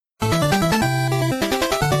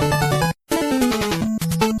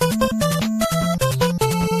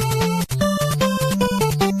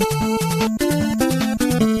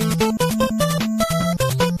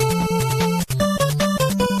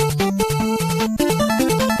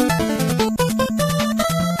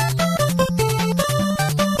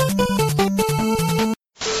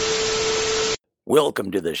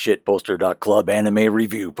Welcome to the Shitposter.club anime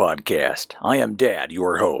review podcast. I am Dad,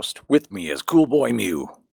 your host. With me is Cool Boy Mew.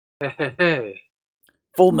 Hey.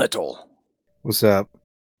 Fullmetal. What's up?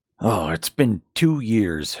 Oh, it's been 2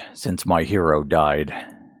 years since my hero died.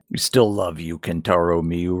 We still love you, Kentaro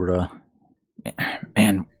Miura.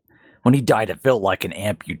 Man, when he died, it felt like an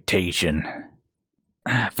amputation.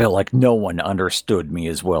 I felt like no one understood me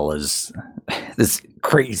as well as this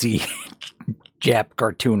crazy Jap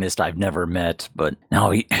cartoonist I've never met, but no,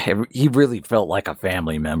 he really felt like a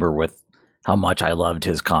family member with how much I loved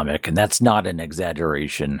his comic, and that's not an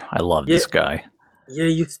exaggeration. I love this guy. Yeah,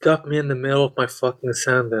 you stopped me in the middle of my fucking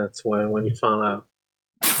sentence when you found out.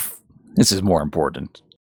 This is more important.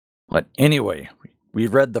 But anyway, we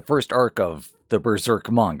read the first arc of the Berserk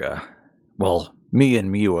manga. Well, me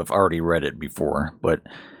and Mew have already read it before, but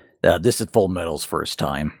this is Fullmetal's first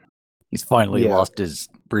time. He's finally lost his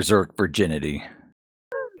Berserk virginity.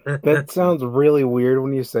 That sounds really weird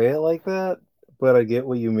when you say it like that, but I get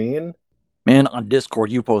what you mean. Man, on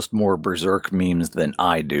Discord, you post more Berserk memes than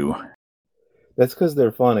I do. That's because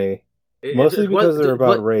they're funny. Mostly because they're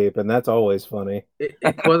about rape, and that's always funny.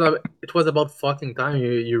 It was about fucking time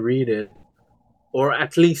you read it. Or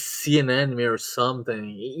at least see an anime or something.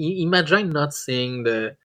 Imagine not seeing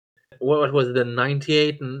the... What was it, the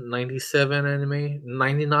 98 and 97 anime?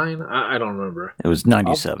 99? I don't remember. It was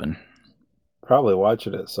 97. I'll probably watch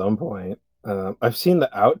it at some point. I've seen the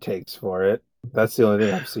outtakes for it. That's the only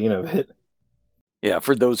thing I've seen of it. Yeah,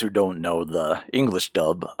 for those who don't know, the English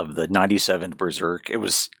dub of the 97 Berserk, it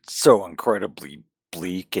was so incredibly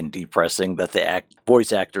bleak and depressing that the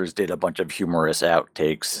voice actors did a bunch of humorous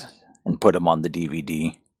outtakes and put them on the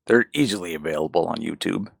DVD. They're easily available on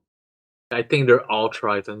YouTube. I think they're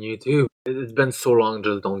alt-right on YouTube. It's been so long,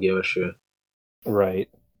 just don't give a shit. Right.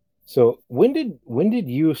 So when did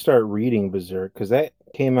you start reading Berserk? Because that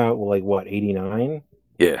came out like what, 89?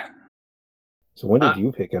 Yeah. So when did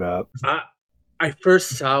you pick it up? I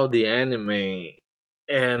first saw the anime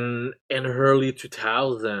in early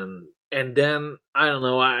 2000, and then I don't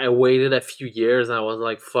know. I waited a few years, and I was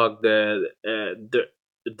like, "Fuck that!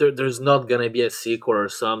 There's not gonna be a sequel or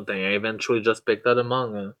something." I eventually just picked up the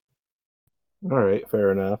manga. All right,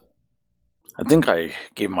 fair enough. I think I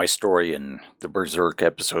gave my story in the Berserk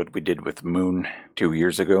episode we did with Moon 2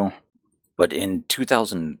 years ago. But in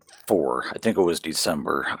 2004, I think it was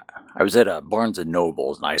December, I was at a Barnes &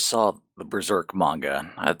 Noble's and I saw the Berserk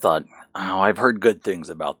manga. I thought, oh, I've heard good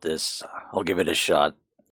things about this. I'll give it a shot.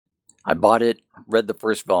 I bought it, read the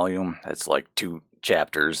first volume. It's like 2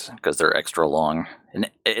 chapters because they're extra long.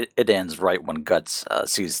 And it ends right when Guts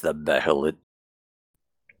sees the Behelit.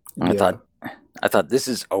 I thought this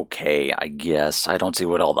is okay, I guess. I don't see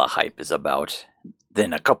what all the hype is about.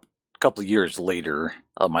 Then a couple of years later,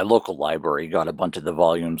 my local library got a bunch of the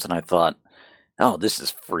volumes, and I thought, oh, this is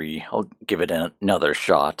free. I'll give it another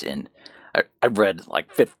shot. And I read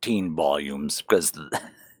like 15 volumes because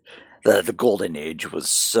the Golden Age was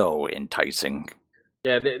so enticing.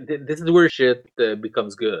 Yeah, this is where shit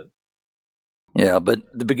becomes good. Yeah, but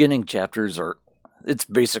the beginning chapters it's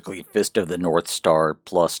basically Fist of the North Star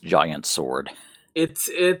plus Giant Sword. It's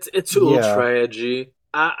ultra edgy.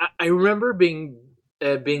 I remember being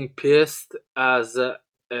pissed as a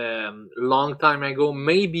long time ago,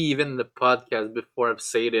 maybe even the podcast before I've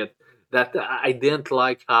said it, that I didn't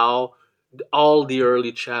like how all the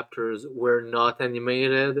early chapters were not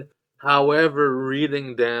animated. However,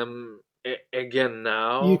 reading them again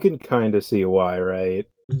now, you can kind of see why, right?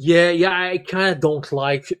 Yeah, I kind of don't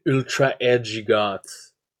like ultra edgy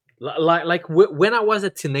goths. Like when I was a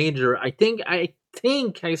teenager, I think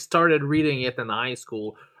I started reading it in high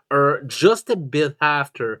school or just a bit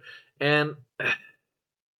after, and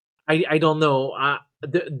I don't know.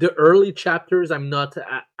 The early chapters, I'm not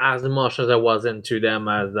as much as I was into them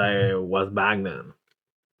as I was back then.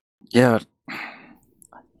 Yeah,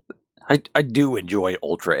 I do enjoy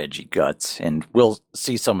ultra edgy Guts, and we'll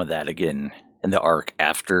see some of that again in the arc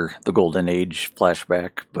after the Golden Age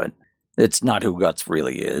flashback, but it's not who Guts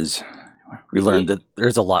really is. We learned that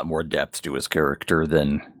there's a lot more depth to his character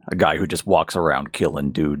than a guy who just walks around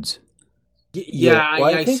killing dudes.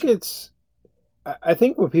 I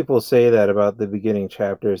think when people say that about the beginning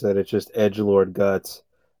chapters, that it's just edgelord Guts,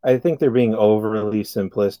 I think they're being overly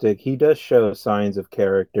simplistic. He does show signs of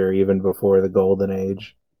character even before the Golden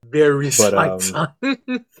Age. Very slight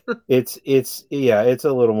signs. It's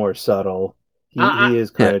a little more subtle. He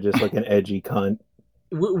is kind of just like an edgy cunt.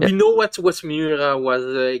 We know what Miura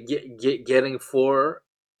was getting for,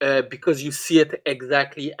 because you see it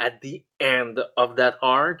exactly at the end of that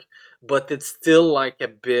arc, but it's still like a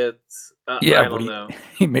bit I don't know.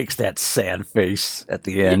 He makes that sad face at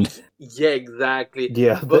the end. Yeah, exactly.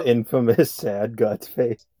 Yeah, the infamous sad guts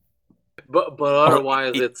face. But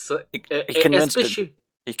otherwise, he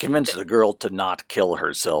convinced the girl to not kill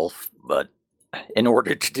herself, but in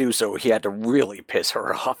order to do so, he had to really piss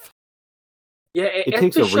her off. Yeah, it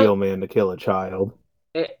takes a real man to kill a child.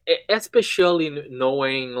 Especially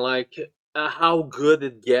knowing like how good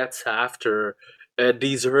it gets after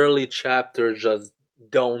these early chapters just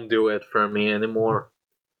don't do it for me anymore.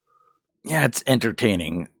 Yeah, it's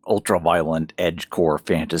entertaining, ultra-violent, edge-core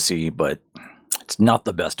fantasy, but it's not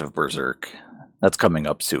the best of Berserk. That's coming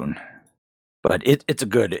up soon. But it's a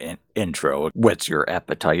good intro. It whets your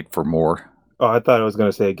appetite for more. Oh, I thought I was going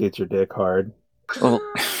to say it gets your dick hard. Well,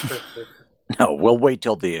 no, we'll wait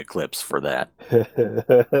till the eclipse for that.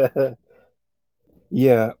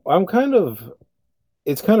 Yeah,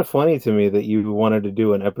 it's kind of funny to me that you wanted to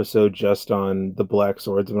do an episode just on the Black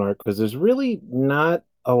Swordsman arc, because there's really not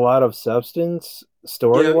a lot of substance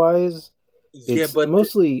story-wise. It's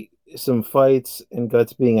mostly some fights and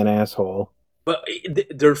Guts being an asshole. But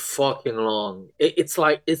they're fucking long. It's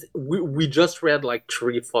like we just read like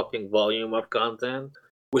 3 fucking volume of content,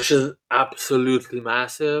 which is absolutely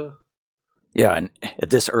massive. Yeah, and at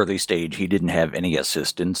this early stage, he didn't have any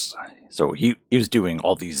assistance, so he was doing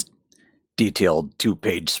all these detailed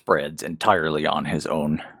 2-page spreads entirely on his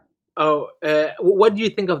own. Oh, what do you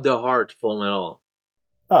think of the art, Fullmetal?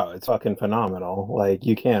 Oh, it's fucking phenomenal. Like,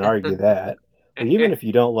 you can't argue that. But even if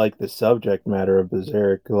you don't like the subject matter of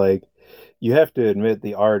Berserk, like, you have to admit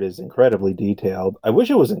the art is incredibly detailed. I wish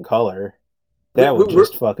it was in color. That would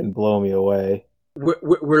just fucking blow me away.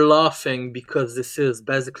 We're laughing because this is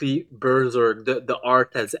basically Berserk, the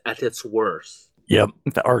art at its worst. Yep,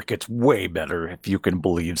 the art gets way better, if you can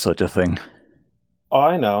believe such a thing. Oh,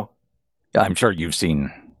 I know. I'm sure you've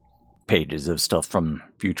seen pages of stuff from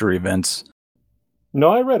future events. No,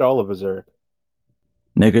 I read all of Berserk.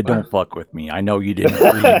 Nigga, don't fuck with me. I know you didn't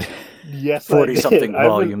read yes, 40-something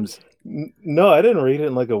volumes. No, I didn't read it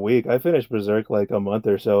in like a week. I finished Berserk like a month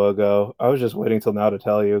or so ago. I was just waiting till now to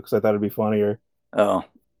tell you because I thought it'd be funnier. Oh.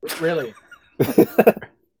 Really?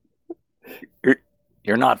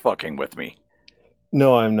 You're not fucking with me.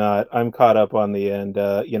 No, I'm not. I'm caught up on the end,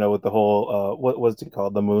 with the whole, what was it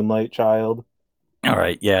called? The Moonlight Child? All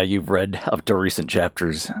right, yeah, you've read up to recent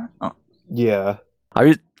chapters. Oh. Yeah. I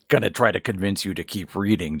was going to try to convince you to keep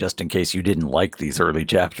reading just in case you didn't like these early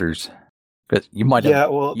chapters. But you might have,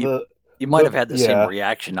 you might have had the same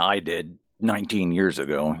reaction I did 19 years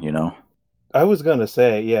ago, you know? I was going to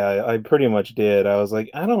say, yeah, I pretty much did. I was like,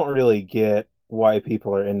 I don't really get why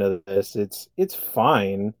people are into this. It's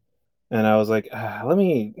fine. And I was like, let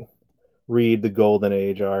me read the Golden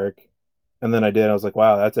Age arc. And then I did. I was like,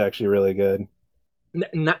 wow, that's actually really good.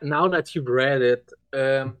 Now that you've read it,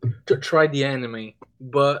 to try the anime,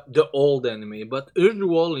 but the old anime. But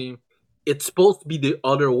usually, it's supposed to be the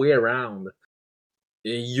other way around.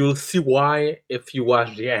 You'll see why if you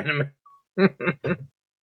watch the anime.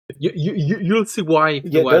 You'll see why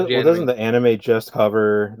if you watch the anime. Doesn't the anime just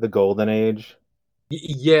cover the Golden Age?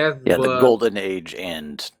 Yes, yeah, the Golden Age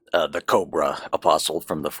and the Cobra Apostle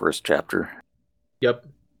from the first chapter. Yep.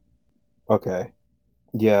 Okay.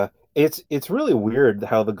 Yeah. It's really weird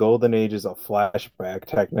how the Golden Age is a flashback,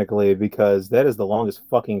 technically, because that is the longest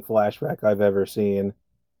fucking flashback I've ever seen.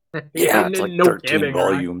 Yeah, it's like 13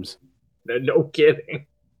 volumes. Right? No kidding.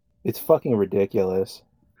 It's fucking ridiculous.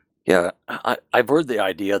 Yeah, I've heard the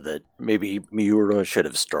idea that maybe Miura should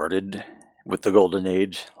have started with the Golden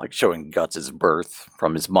Age, like showing Guts' birth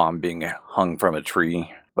from his mom being hung from a tree.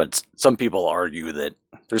 But some people argue that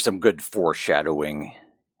there's some good foreshadowing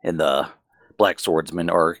in the Black Swordsman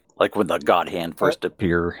arc. Like when the God Hand first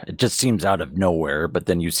appear, it just seems out of nowhere, but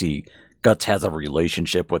then you see Guts has a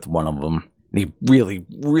relationship with one of them, and he really,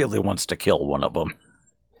 really wants to kill one of them.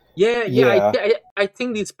 Yeah. I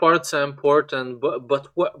think these parts are important, but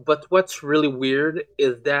what's really weird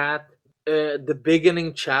is that the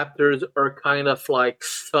beginning chapters are kind of like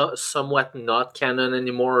somewhat not canon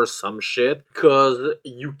anymore or some shit, because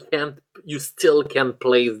you still can't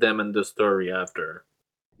place them in the story after.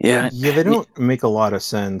 Yeah, they don't make a lot of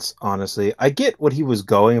sense, honestly. I get what he was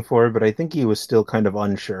going for, but I think he was still kind of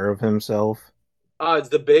unsure of himself. It's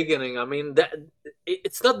the beginning. I mean,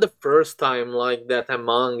 it's not the first time like that a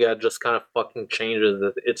manga just kind of fucking changes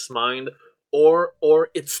its mind, or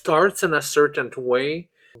it starts in a certain way,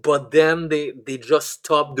 but then they just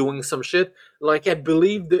stop doing some shit. Like I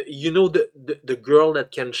believe the girl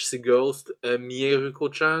that can see ghost,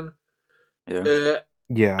 Mieruko-chan.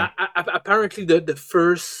 Yeah. Apparently the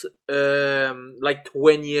first like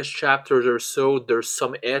 20ish chapters or so, there's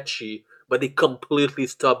some ecchi, but they completely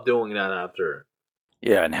stopped doing that after.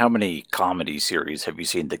 Yeah, and how many comedy series have you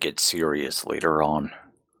seen that get serious later on?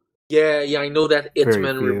 Yeah, I know that Very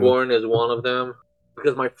Hitman few. Reborn is one of them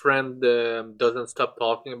because my friend doesn't stop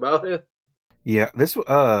talking about it. Yeah, this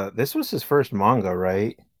was his first manga,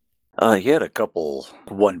 right? He had a couple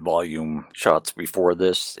one-volume shots before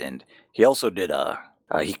this, and he also did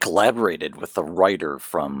he collaborated with the writer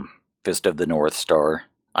from Fist of the North Star.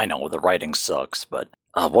 I know the writing sucks, but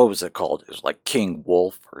what was it called? It was like King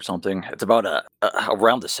Wolf or something. It's about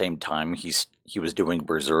around the same time he was doing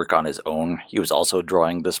Berserk on his own. He was also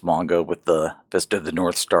drawing this manga with the Fist of the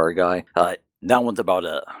North Star guy. That one's about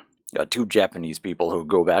two Japanese people who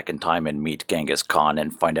go back in time and meet Genghis Khan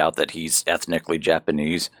and find out that he's ethnically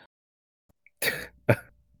Japanese.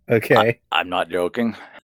 Okay. I'm not joking.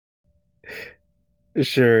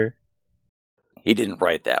 Sure. He didn't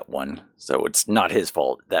write that one, so it's not his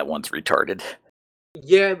fault. That one's retarded.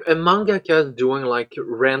 Yeah, a mangaka is doing like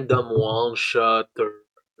random one shot or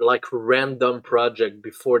like random project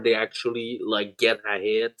before they actually like get a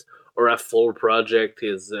hit or a full project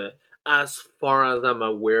is as far as I'm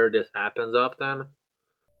aware this happens often.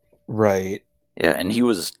 Right. Yeah, and he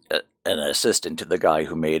was an assistant to the guy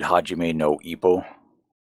who made Hajime no Ippo.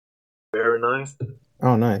 Very nice.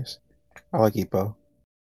 Oh, nice. I like Ippo.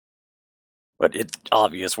 But it's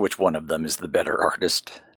obvious which one of them is the better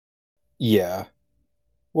artist. Yeah.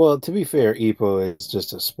 Well, to be fair, Ippo is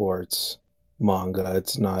just a sports manga.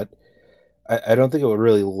 It's not. I don't think it would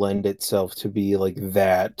really lend itself to be like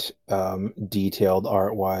that detailed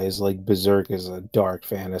art wise. Like Berserk is a dark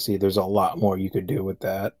fantasy. There's a lot more you could do with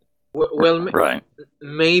that. Well, Right.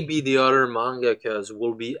 maybe the other mangakas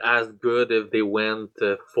will be as good if they went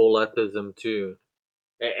full autism too.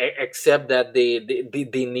 Except that they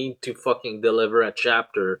need to fucking deliver a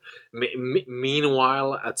chapter.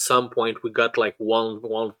 Meanwhile, at some point, we got like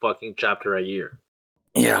one fucking chapter a year.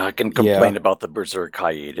 Yeah, I can complain about the Berserk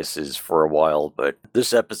hiatuses for a while, but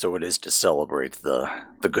this episode is to celebrate the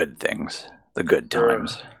good things, the good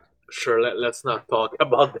times. Sure, let's not talk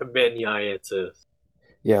about the many hiatus.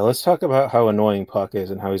 Yeah, let's talk about how annoying Puck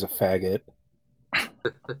is and how he's a faggot.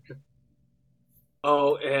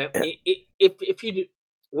 Oh, if you do,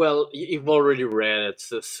 well, you've already read it,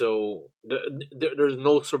 so there's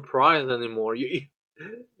no surprise anymore.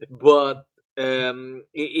 But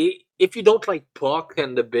if you don't like Puck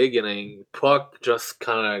in the beginning, Puck just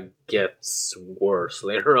kind of gets worse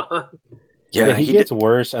later on. Yeah, he gets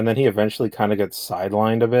worse, and then he eventually kind of gets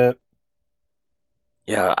sidelined a bit.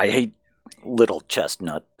 Yeah, I hate little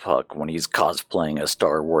chestnut Puck when he's cosplaying as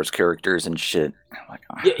Star Wars characters and shit. Like,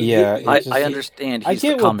 I understand. I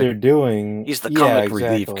get what they're doing. He's the comic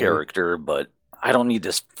relief character, but I don't need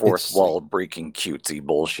this fourth wall breaking cutesy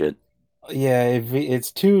bullshit. Yeah,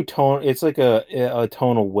 it's too tone. It's like a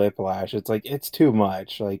tonal whiplash. It's like it's too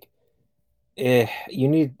much. Like, you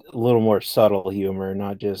need a little more subtle humor,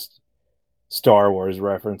 not just Star Wars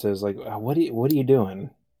references. Like, what are you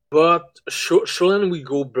doing? But shouldn't we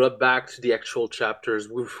go back to the actual chapters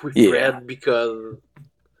we've read? Because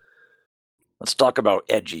let's talk about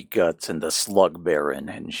Edgy Guts and the Slug Baron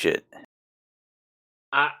and shit.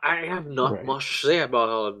 I have not much to say about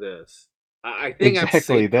all of this. I think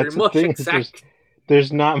exactly. That's the thing.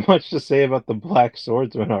 There's not much to say about the Black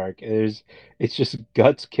Swordsman arc. It's just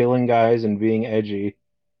Guts killing guys and being edgy.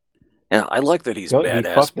 Yeah, I like that he's badass.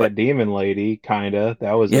 He fucked that demon lady, kinda.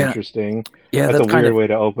 That was interesting. Yeah, that's a weird way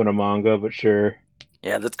to open a manga, but sure.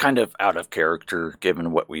 Yeah, that's kind of out of character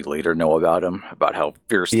given what we later know about him, about how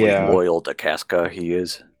fiercely loyal to Casca he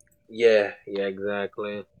is. Yeah,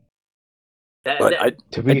 exactly.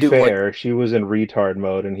 To be fair, she was in retard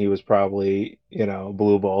mode, and he was probably,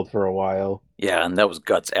 blue-balled for a while. Yeah, and that was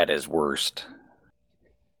Guts at his worst.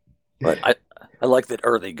 But I like that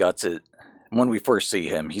early Guts, when we first see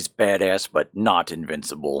him, he's badass but not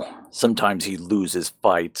invincible. Sometimes he loses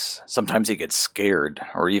fights, sometimes he gets scared,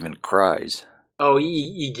 or even cries. Oh,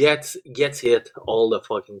 he gets hit all the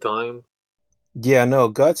fucking time. Yeah, no,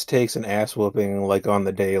 Guts takes an ass whooping like on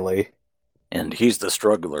the daily. And he's the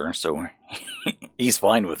struggler, so he's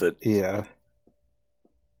fine with it. Yeah.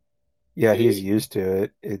 Yeah, he's used to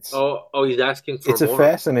it. It's he's asking for more. A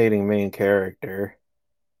fascinating main character.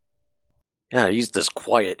 Yeah, he's this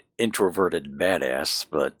quiet, introverted badass,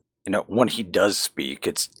 but when he does speak,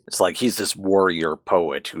 it's like he's this warrior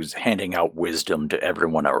poet who's handing out wisdom to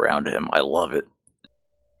everyone around him. I love it.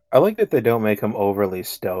 I like that they don't make him overly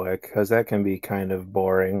stoic, because that can be kind of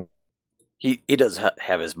boring. He does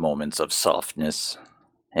have his moments of softness,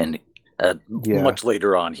 and much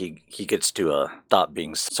later on, he gets to stop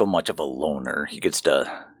being so much of a loner. He gets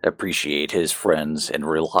to appreciate his friends and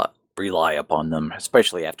rely upon them,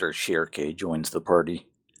 especially after Shirke joins the party.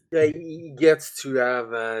 Yeah, he gets to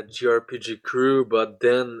have a JRPG crew, but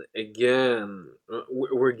then again,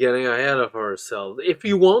 we're getting ahead of ourselves. If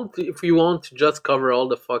you want to just cover all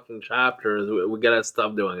the fucking chapters, we gotta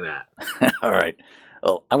stop doing that. All right.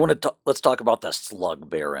 Well, I want to let's talk about the Slug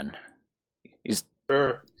Baron. He's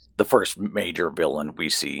Sure. the first major villain we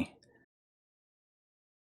see.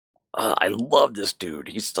 I love this dude.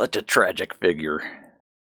 He's such a tragic figure.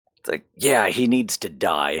 It's like, yeah, he needs to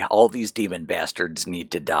die. All these demon bastards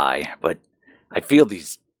need to die, but I feel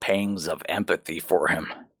these pangs of empathy for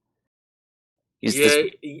him. He's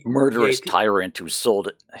this Yeah, murderous tyrant who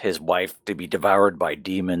sold his wife to be devoured by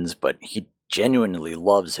demons, but he genuinely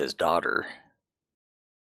loves his daughter.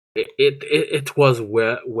 it was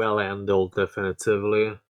well handled,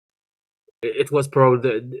 definitively. It was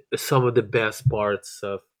probably some of the best parts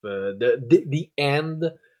of the end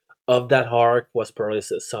of that arc was probably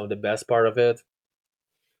some of the best part of it.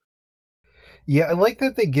 Yeah, I like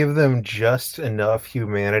that they give them just enough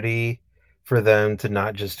humanity for them to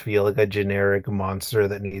not just feel like a generic monster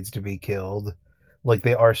that needs to be killed. Like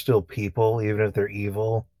they are still people, even if they're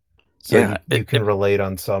evil. So Yeah, you can relate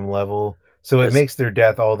on some level. So it makes their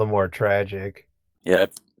death all the more tragic. Yeah,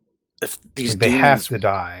 if these like they demons have to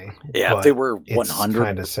die. Yeah, if they were it's 100,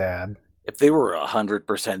 kind of sad. If they were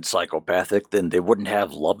 100% psychopathic, then they wouldn't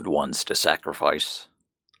have loved ones to sacrifice.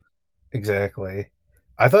 Exactly.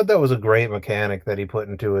 I thought that was a great mechanic that he put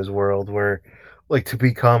into his world where, like, to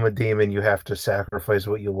become a demon, you have to sacrifice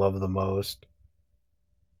what you love the most.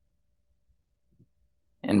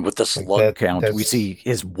 And with the slug count, we see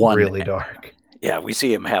his one... really dark. Yeah, we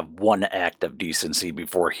see him have one act of decency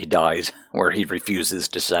before he dies, where he refuses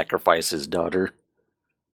to sacrifice his daughter.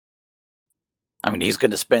 I mean, he's going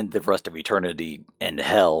to spend the rest of eternity in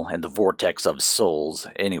hell and the vortex of souls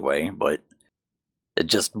anyway, but at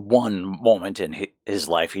just one moment in his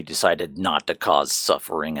life, he decided not to cause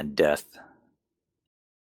suffering and death.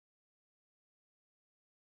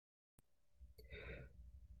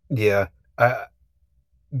 Yeah.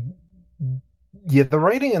 Yeah, the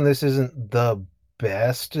writing in this isn't the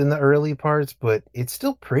best in the early parts, but it's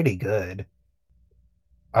still pretty good.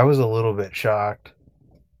 I was a little bit shocked.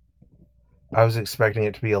 I was expecting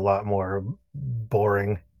it to be a lot more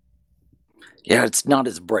boring. Yeah, it's not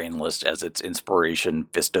as brainless as its inspiration,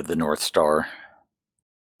 Fist of the North Star.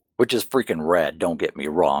 Which is freaking rad, don't get me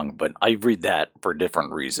wrong, but I read that for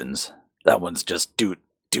different reasons. That one's just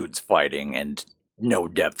dudes fighting and no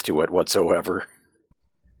depth to it whatsoever.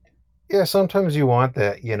 Yeah, sometimes you want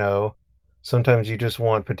that, Sometimes you just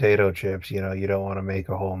want potato chips, you don't want to make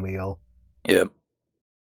a whole meal. Yep.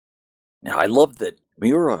 Now, I love that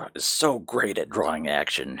Miura is so great at drawing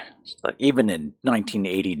action. But even in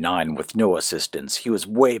 1989, with no assistance, he was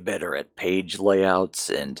way better at page layouts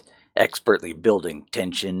and expertly building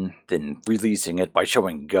tension than releasing it by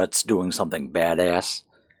showing Guts doing something badass.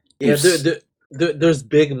 Yeah, there's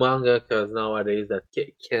big manga nowadays that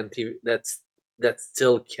can't even, that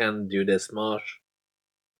still can't do this much.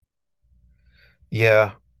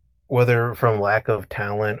 Yeah, whether from lack of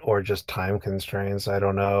talent or just time constraints, I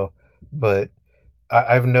don't know. But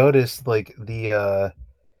I've noticed like the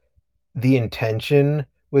intention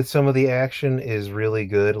with some of the action is really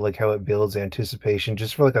good, like how it builds anticipation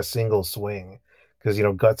just for like a single swing. Because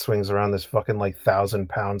Gut swings around this fucking like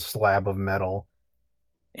 1,000-pound slab of metal.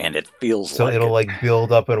 And it feels So like it'll it. like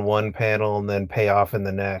build up in one panel and then pay off in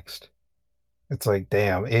the next. It's like,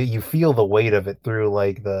 damn, you feel the weight of it through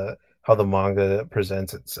like the how the manga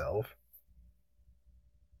presents itself.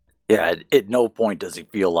 Yeah, at no point does he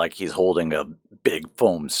feel like he's holding a big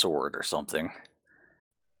foam sword or something.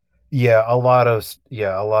 Yeah, a lot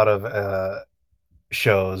of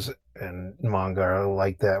shows and manga are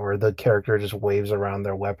like that, where the character just waves around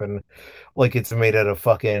their weapon like it's made out of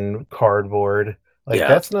fucking cardboard. Like Yeah,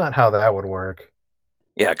 that's not how that would work.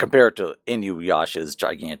 yeah, compared to Inuyasha's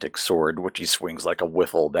gigantic sword, which he swings like a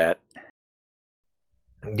wiffle bat.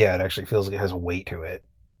 Yeah, it actually feels like it has weight to it.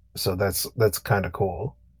 So that's kind of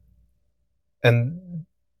cool. And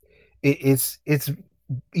it's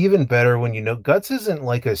even better when Guts isn't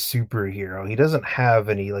like a superhero. He doesn't have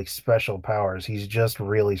any like special powers. He's just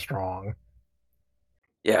really strong.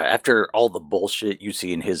 Yeah, after all the bullshit you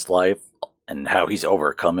see in his life and how he's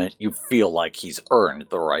overcome it, you feel like he's earned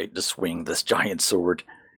the right to swing this giant sword.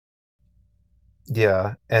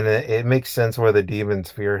 Yeah, and it makes sense where the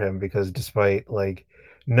demons fear him, because despite like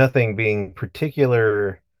nothing being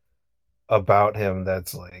particular about him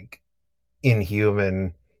that's like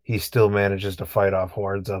inhuman, he still manages to fight off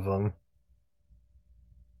hordes of them.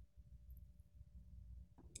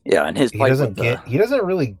 Yeah, and his he fight doesn't with get he doesn't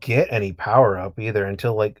really get any power up either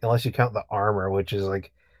until like unless you count the armor, which is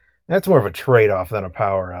like that's more of a trade off than a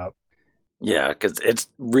power up. yeah, because it's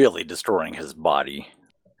really destroying his body.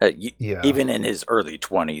 Yeah. Even in his early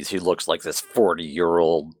 20s, he looks like this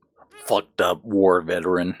 40-year-old fucked up war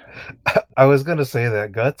veteran. I was gonna say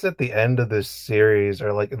that Guts at the end of this series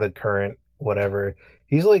or like the current whatever,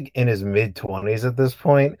 he's like in his mid-20s at this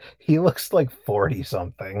point. He looks like 40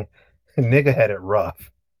 something. Nigga had it rough.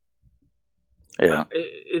 Yeah.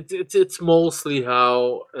 It's mostly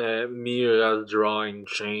how Miura's drawing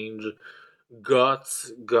changed.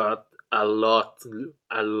 Guts got a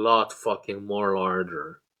lot fucking more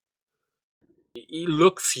larger. He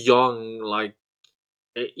looks young, like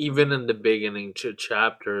even in the beginning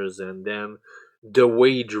chapters, and then the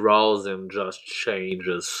way he draws him just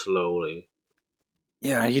changes slowly.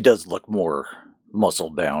 Yeah, he does look more muscle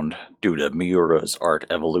bound due to Miura's art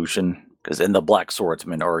evolution. Because in the Black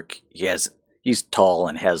Swordsman arc, he's tall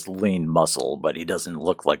and has lean muscle, but he doesn't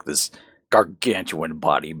look like this gargantuan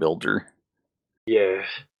bodybuilder. Yeah.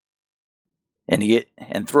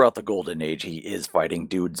 And throughout the Golden Age, he is fighting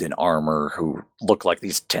dudes in armor who look like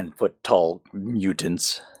these 10-foot tall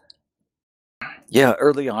mutants. Yeah,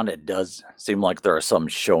 early on it does seem like there are some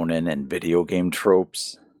shonen and video game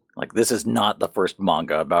tropes. Like, this is not the first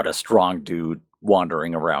manga about a strong dude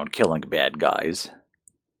wandering around killing bad guys.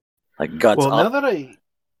 Like, Well, now that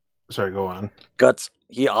sorry, go on. Guts,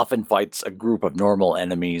 he often fights a group of normal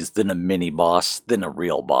enemies, then a mini boss, then a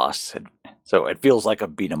real boss. So it feels like a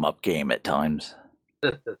beat 'em up game at times.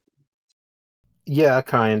 Yeah,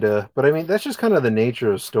 kinda. But I mean, that's just kind of the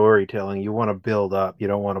nature of storytelling. You want to build up. You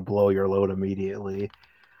don't want to blow your load immediately.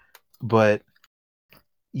 But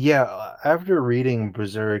yeah, after reading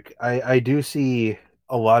Berserk, I do see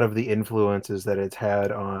a lot of the influences that it's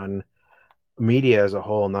had on media as a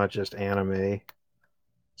whole, not just anime.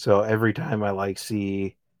 So every time I like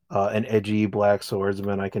see an edgy black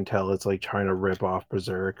swordsman, I can tell it's like trying to rip off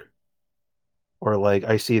Berserk. Or like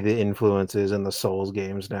I see the influences in the Souls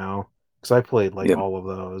games now because I played like Yep. all of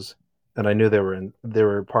those, and I knew there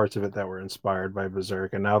were parts of it that were inspired by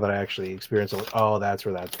Berserk. And now that I actually experience it, oh, that's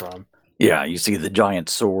where that's from. Yeah, you see the giant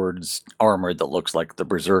swords, armor that looks like the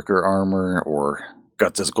Berserker armor, or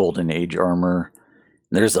Guts' Golden Age armor.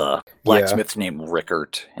 There's a blacksmith named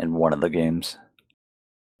Rickert in one of the games.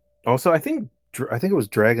 Also, I think it was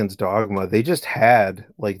Dragon's Dogma. They just had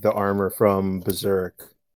like the armor from Berserk.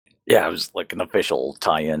 Yeah, it was like an official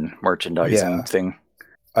tie-in merchandising thing.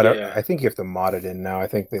 I think you have to mod it in now. I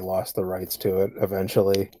think they lost the rights to it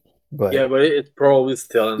eventually. But yeah, but it's probably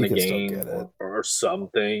still in the game or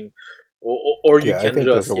something. Or you can I think just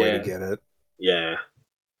there's a way to get it. Yeah.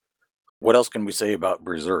 What else can we say about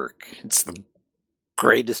Berserk? It's the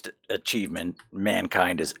greatest achievement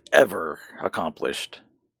mankind has ever accomplished.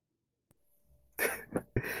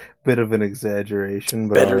 Bit of an exaggeration,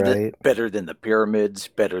 but all right. Better than the pyramids,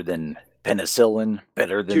 better than penicillin,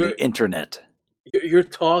 better than the internet. You're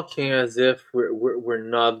talking as if we're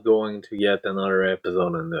not going to get another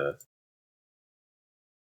episode on this.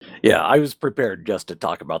 Yeah, I was prepared just to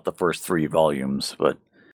talk about the first 3 volumes, but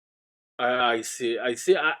I see.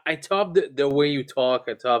 I thought the way you talk,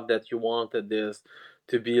 I thought that you wanted this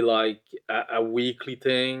to be like a weekly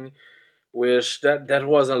thing, which that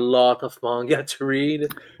was a lot of manga to read.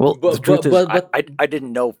 Well, the truth is, I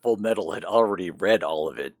didn't know Fullmetal had already read all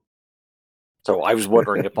of it. So I was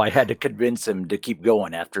wondering if I had to convince him to keep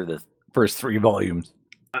going after the first 3 volumes.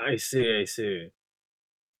 I see.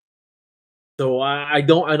 So I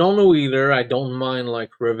don't know either. I don't mind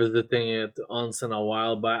like revisiting it once in a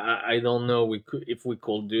while, but I don't know if we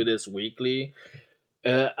could do this weekly.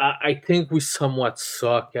 I think we somewhat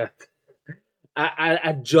suck at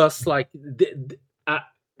just like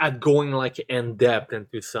at going like in depth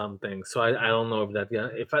into something. So I don't know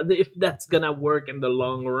if that's gonna work in the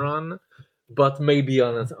long run, but maybe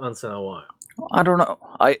once in a while. I don't know.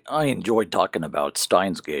 I enjoyed talking about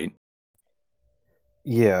Steins Gate.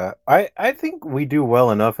 Yeah, I think we do well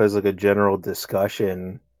enough as like a general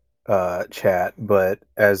discussion chat, but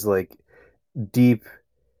as like deep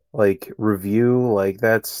like review, like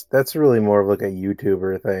that's really more of like a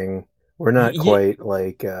YouTuber thing. We're not quite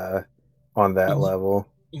like on that level.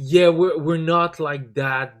 Yeah, we're not like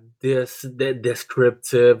that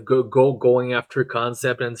descriptive going after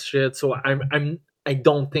concept and shit. So I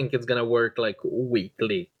don't think it's gonna work like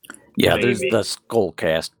weekly. Yeah, maybe. There's the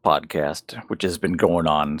Skullcast podcast, which has been going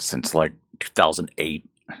on since like 2008.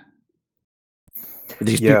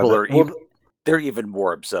 These people are they're even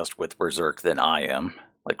more obsessed with Berserk than I am.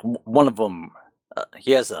 Like one of them, I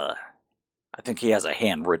think he has a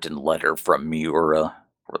handwritten letter from Miura.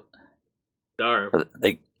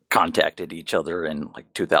 contacted each other in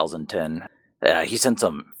like 2010. He sent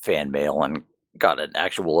some fan mail and got an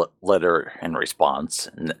actual letter in response,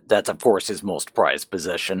 and that's of course his most prized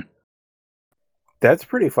possession. That's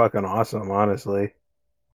pretty fucking awesome, honestly.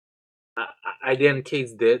 I didn't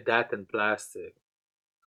case that in plastic.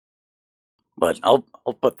 But I'll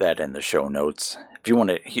put that in the show notes. If you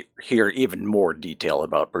want to hear even more detail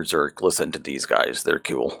about Berserk, listen to these guys. They're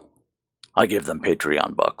cool. I give them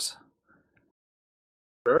Patreon bucks.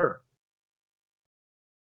 Sure.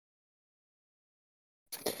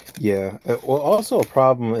 Yeah. Well, also a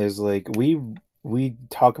problem is like we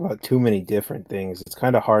talk about too many different things. It's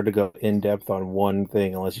kind of hard to go in depth on one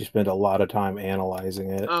thing unless you spend a lot of time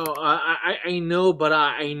analyzing it. Oh, I know, but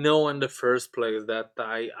I know in the first place that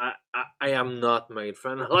I am not made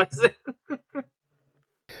for analyzing.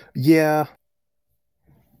 Yeah.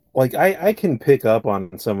 Like I can pick up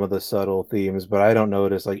on some of the subtle themes, but I don't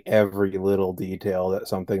notice like every little detail that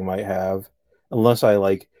something might have unless I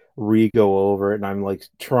like re-go over it and I'm like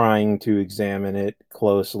trying to examine it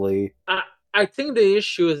closely. I think the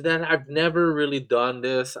issue is that I've never really done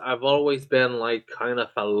this. I've always been like kind of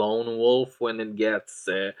a lone wolf when it gets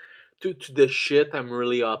to the shit I'm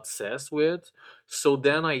really obsessed with. So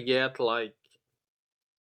then I get like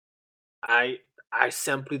I I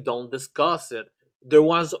simply don't discuss it. There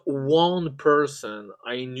was one person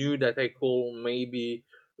I knew that I could maybe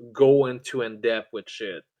go into in depth with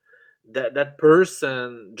shit. That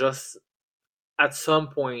person just at some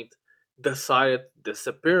point decided to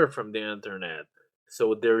disappear from the internet.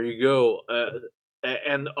 So there you go.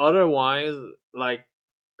 And otherwise, like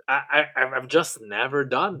I've just never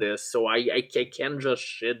done this, so I can't just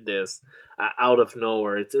shit this out of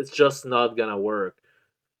nowhere. It's just not gonna work.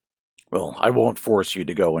 Well, I won't force you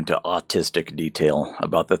to go into autistic detail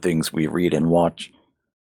about the things we read and watch.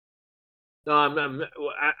 No,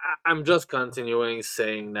 I'm just continuing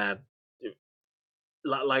saying that,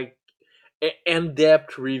 like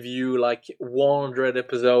in-depth review, like 100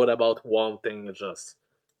 episode about one thing is just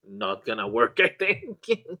not gonna work. I think.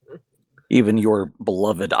 Even your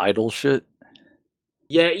beloved idol shit?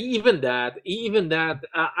 Yeah, even that.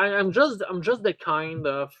 I'm just the kind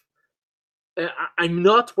of. I'm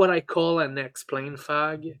not what I call an explain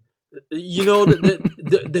fag. You know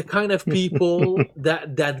the kind of people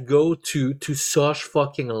that go to such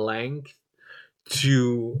fucking length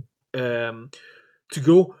to um to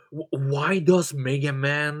go. Why does Mega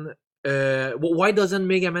Man? Why doesn't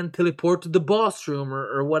Mega Man teleport to the boss room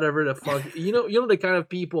or whatever the fuck? You know the kind of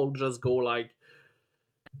people just go like,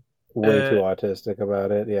 Way too uh, autistic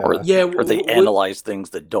about it. Or Yeah. yeah, or they analyze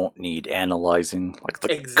things that don't need analyzing, like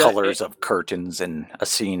the exactly. colors of curtains in a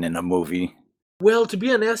scene in a movie. Well, to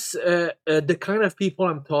be honest, the kind of people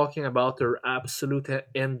I'm talking about are absolute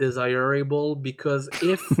undesirable because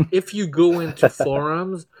if you go into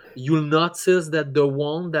forums, you'll notice that the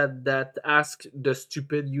one that ask the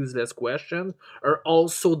stupid, useless questions are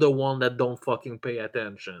also the one that don't fucking pay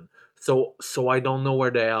attention. So I don't know where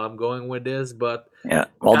the hell I'm going with this, but Yeah,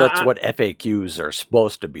 well, that's I, what FAQs are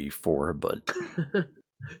supposed to be for, but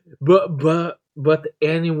but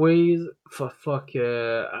anyways, fuck,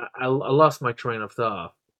 I lost my train of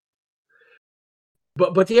thought.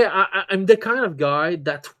 But yeah, I'm the kind of guy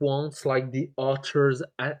that wants like the author's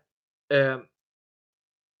um,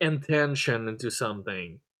 intention into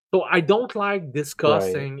something. So I don't like Right.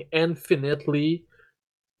 discussing infinitely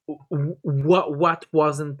what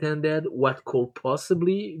was intended, what could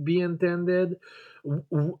possibly be intended,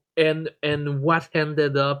 and what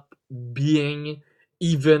ended up being,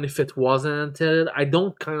 even if it wasn't intended. I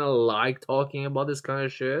don't kind of like talking about this kind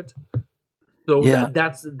of shit. So yeah,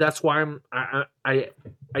 that's why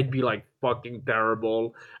I'd be like fucking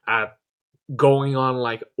terrible at going on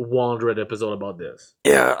like 100 episode about this.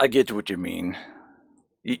 yeah, I get what you mean.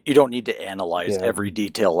 You don't need to analyze Yeah. every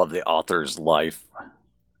detail of the author's life.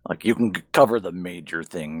 Like, you can cover the major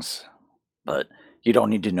things, but you don't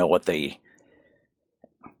need to know what they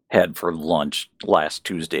had for lunch last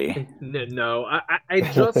Tuesday. No, I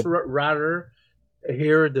just rather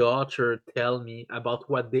hear the author tell me about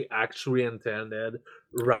what they actually intended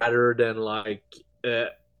rather than like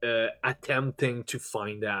attempting to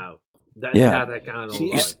find out. That Yeah. that I kind of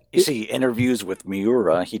See, like. You see interviews with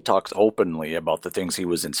Miura, he talks openly about the things he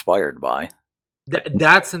was inspired by.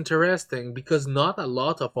 That's interesting because not a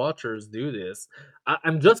lot of authors do this.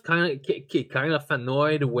 I'm just kind of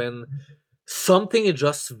annoyed when something is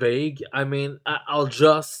just vague. I mean, I'll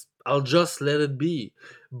just let it be.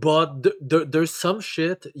 But there's some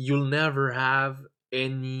shit you'll never have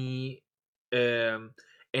um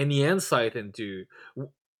any insight into,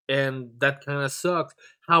 and that kind of sucks.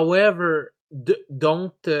 However,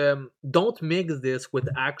 don't mix this with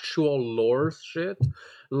actual lore shit,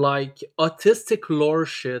 like autistic lore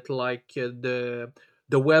shit, like the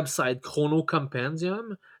website Chrono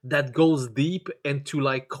Compendium that goes deep into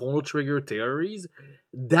like Chrono Trigger theories.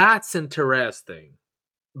 That's interesting,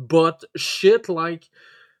 but shit like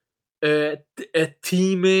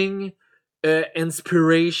teaming,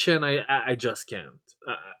 inspiration, I just can't.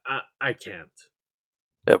 I can't.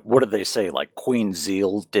 What did they say? Like Queen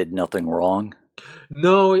Zeal did nothing wrong?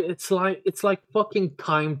 No, it's like fucking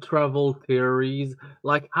time travel theories,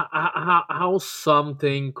 like how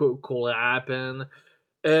something could happen.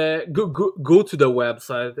 Go to the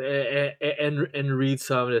website and read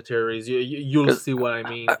some of the theories. You'll 'Cause see what I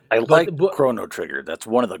mean. I like But Chrono Trigger. That's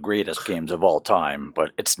one of the greatest games of all time,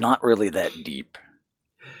 but it's not really that deep.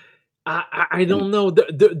 I And don't know.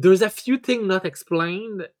 There's a few things not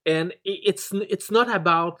explained, and it's not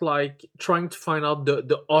about like trying to find out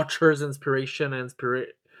the author's inspiration and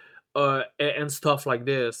spirit, and stuff like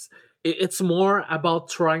this. It's more about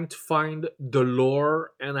trying to find the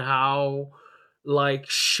lore and how like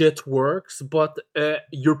shit works. But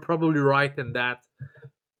you're probably right in that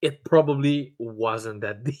it probably wasn't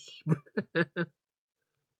that deep.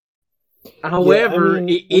 Yeah, I However,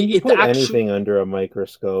 mean, when you it put actually anything under a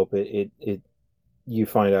microscope, it you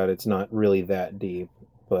find out it's not really that deep.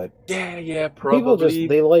 But yeah, people just probably.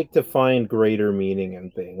 they like to find greater meaning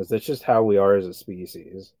in things. That's just how we are as a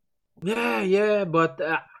species. Yeah, but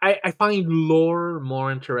I find lore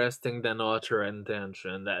more interesting than author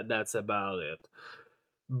intention. That's about it.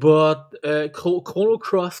 But Chrono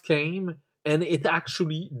Cross came, and it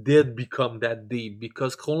actually did become that deep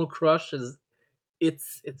because Chrono Crush is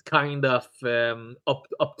it's kind of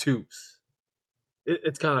obtuse.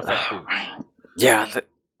 It's kind of obtuse. yeah,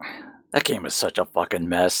 that game is such a fucking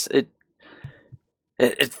mess.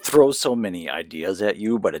 It throws so many ideas at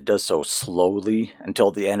you, but it does so slowly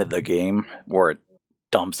until the end of the game, where it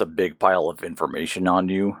dumps a big pile of information on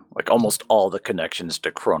you. Like almost all the connections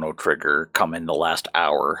to Chrono Trigger come in the last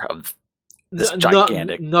hour of this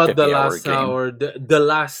gigantic Not the 50-hour last game. hour, the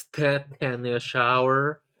last 10-ish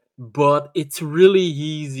hour, but it's really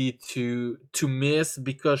easy to miss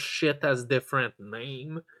because shit has different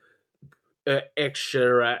name.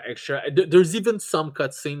 Extra. There's even some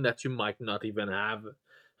cutscene that you might not even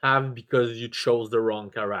have because you chose the wrong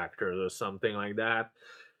characters or something like that.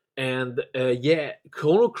 And yeah,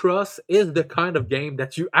 Chrono Cross is the kind of game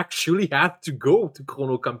that you actually have to go to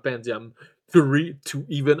Chrono Compendium to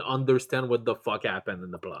even understand what the fuck happened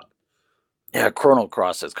in the plot. Yeah, Chrono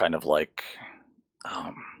Cross is kind of like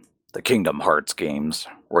um, the Kingdom Hearts games,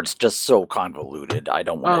 where it's just so convoluted. I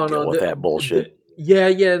don't want to Oh deal no, with that bullshit.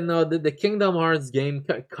 no, the Kingdom Hearts game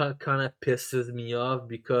kind of pisses me off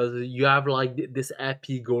because you have like this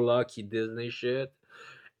happy-go-lucky Disney shit,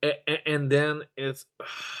 and then it's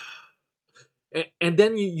and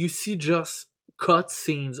then you see just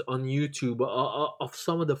cutscenes on YouTube of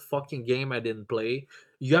some of the fucking game I didn't play.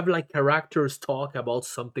 You have like characters talk about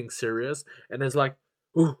something serious, and it's like,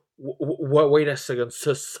 ooh, wait a second,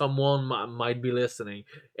 so someone might be listening,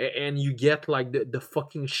 and you get like the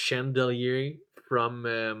fucking chandelier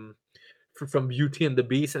from from Beauty and the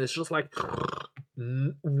Beast, and it's just like,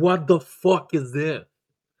 what the fuck is this?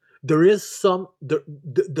 There is some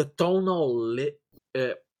the tonal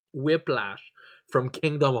uh, whiplash from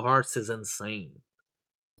Kingdom Hearts is insane.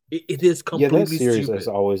 It is Yeah, that completely series has stupid.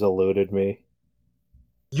 always eluded me.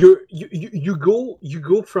 You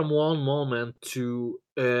go from one moment to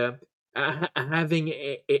having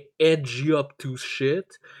a edgy up to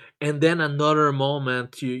shit, and then another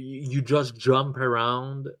moment you just jump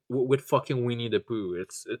around with fucking Winnie the Pooh.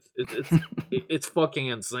 It's fucking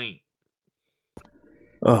insane.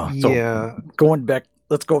 Oh, so Yeah,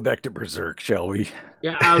 let's go back to Berserk, shall we?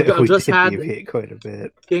 Yeah, I'll we just did had deviate quite a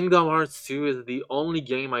bit. Kingdom Hearts 2 is the only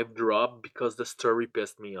game I've dropped because the story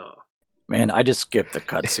pissed me off. Man, I just skipped the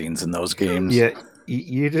cutscenes in those games. Yeah,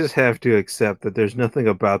 you just have to accept that there's nothing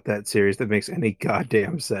about that series that makes any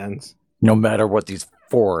goddamn sense. No matter what these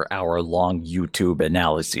 4-hour long YouTube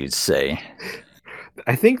analyses say.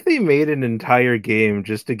 I think they made an entire game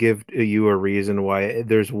just to give you a reason why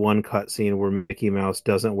there's one cutscene where Mickey Mouse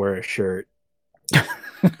doesn't wear a shirt.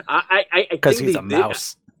 I Because think he's they a did.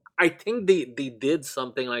 mouse. I think they did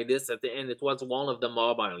something like this at the end. It was one of the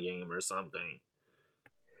mobile game or something.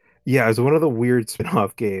 Yeah, it was one of the weird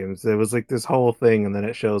spin-off games. It was like this whole thing, and then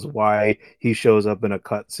it shows why he shows up in a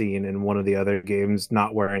cutscene in one of the other games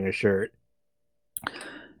not wearing a shirt.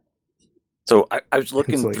 So I was It's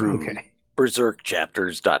looking like, through okay.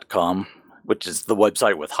 berserkchapters.com, which is the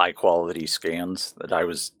website with high quality scans that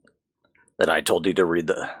I told you to read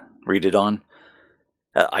it on.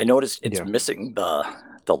 I noticed it's missing the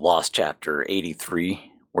lost chapter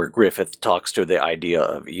 83, where Griffith talks to the idea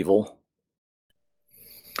of evil.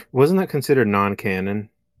 Wasn't that considered non-canon?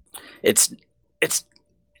 It's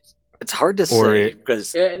hard to say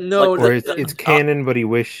because it's canon, but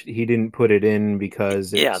he didn't put it in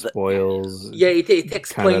because it spoils. It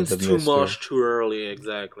explains kind of too much too early.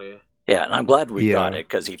 Exactly. Yeah, and I'm glad we got it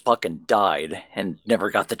because he fucking died and never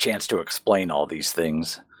got the chance to explain all these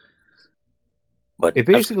things. But it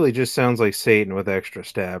basically just sounds like Satan with extra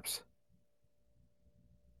steps.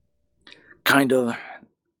 Kind of.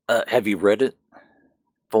 Have you read it?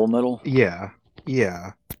 Fullmetal? Yeah.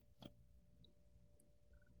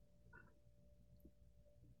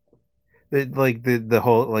 The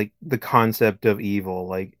whole the concept of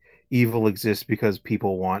evil, evil exists because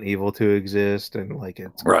people want evil to exist, and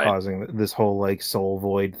it's causing this whole soul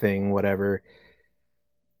void thing, whatever.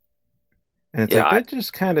 And it's that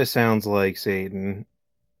just kind of sounds like Satan.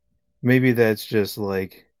 Maybe that's just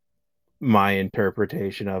my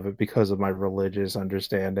interpretation of it because of my religious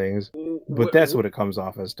understandings, but that's what it comes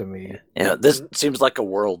off as to me. Yeah, this seems like a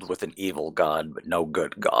world with an evil god, but no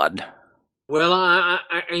good god. Well, I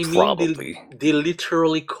mean, they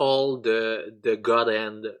literally call the god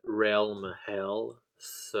end realm hell.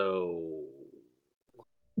 So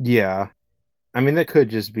yeah, I mean that could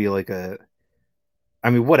just be I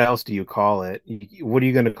mean, what else do you call it? What are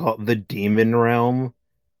you going to call it? The demon realm?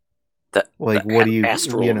 What do you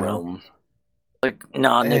astral realm?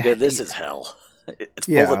 Nigga, this is hell. It's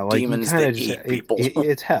full of demons that eat people.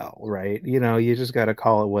 It's hell, right? You just got to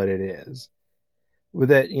call it what it is. With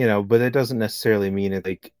that, but that doesn't necessarily mean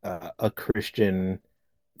it's a Christian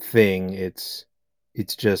thing. It's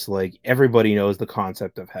just everybody knows the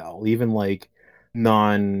concept of hell. Even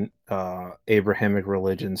non Abrahamic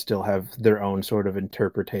religions still have their own sort of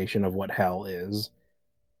interpretation of what hell is.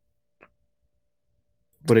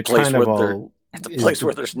 But it kind of all it's a place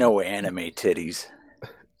where there's no anime titties.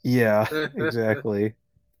 Yeah, exactly.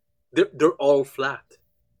 They're all flat.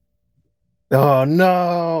 Oh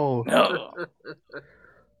no!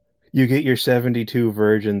 You get your 72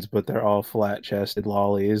 virgins, but they're all flat-chested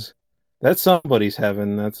lollies. That's somebody's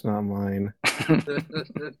heaven. That's not mine.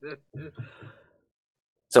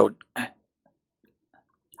 So,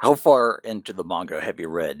 how far into the manga have you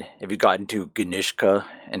read? Have you gotten to Ganishka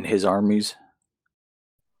and his armies?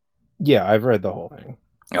 Yeah, I've read the whole thing.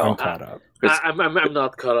 I'm caught up. I'm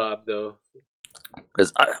not caught up though.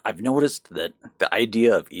 Because I've noticed that the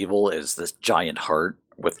idea of evil is this giant heart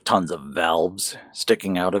with tons of valves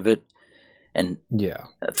sticking out of it. And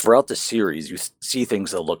throughout the series, you see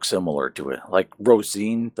things that look similar to it. Like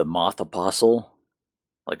Rosine, the moth apostle.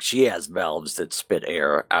 She has valves that spit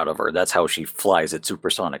air out of her. That's how she flies at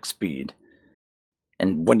supersonic speed.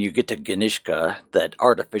 And when you get to Ganishka, that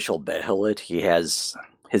artificial behelit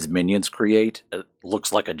his minions create, it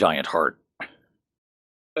looks like a giant heart.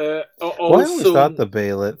 I always thought the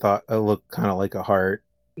Baelit looked kind of like a heart.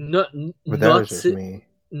 But that was just me.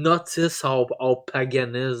 Notice how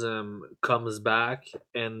paganism comes back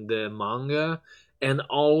in the manga, and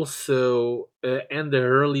also in the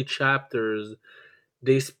early chapters,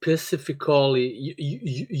 they specifically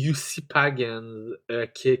you see pagans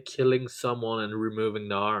killing someone and removing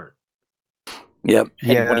the heart. Yep.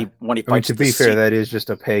 Yeah. And when he fights to be fair, that is just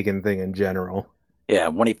a pagan thing in general. Yeah,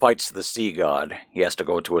 when he fights the sea god, he has to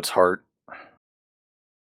go to its heart.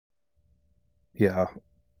 Yeah.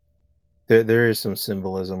 There is some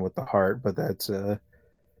symbolism with the heart, but that's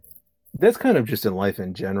kind of just in life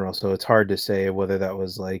in general, so it's hard to say whether that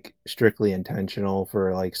was strictly intentional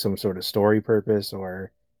for some sort of story purpose,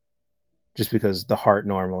 or just because the heart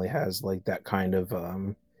normally has that kind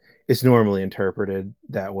of it's normally interpreted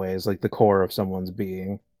that way as the core of someone's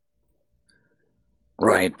being.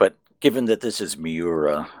 Right, but given that this is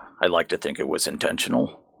Miura, I like to think it was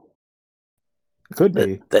intentional. Could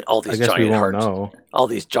be that all these giant hearts, all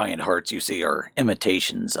these giant hearts you see are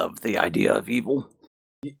imitations of the idea of evil.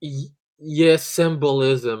 Yes,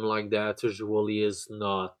 symbolism like that usually is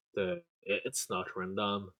not. It's not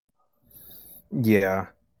random. Yeah,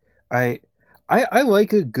 I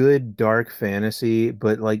like a good dark fantasy,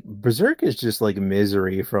 but Berserk is just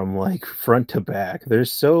misery from front to back.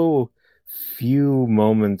 There's so few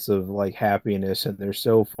moments of happiness, and they're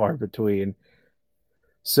so far between.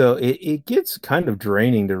 So it gets kind of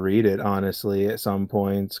draining to read it, honestly, at some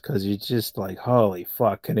points, because you're just holy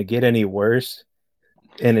fuck, can it get any worse?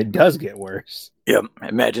 And it does get worse. Yeah,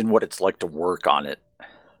 imagine what it's like to work on it.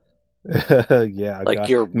 Yeah,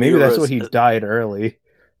 maybe that's why he died early.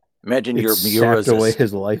 Imagine your Miura's sapped away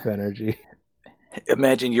his life energy.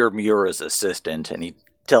 Imagine you're Miura's assistant, and he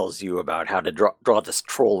tells you about how to draw this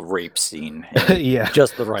troll rape scene yeah,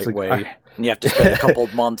 just the right way. And you have to spend a couple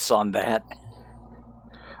of months on that.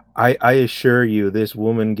 I assure you, this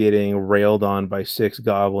woman getting railed on by 6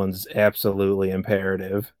 goblins is absolutely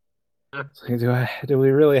imperative. Do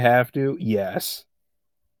we really have to? Yes.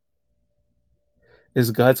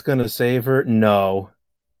 Is Guts gonna save her? No.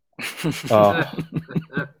 Oh.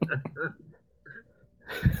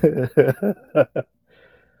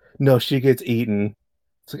 No, she gets eaten.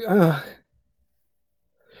 It's like,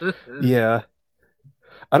 yeah.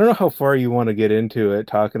 I don't know how far you want to get into it,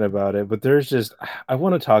 talking about it, but I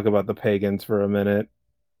want to talk about the pagans for a minute.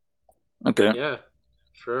 Okay. Yeah,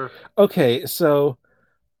 sure. Okay, so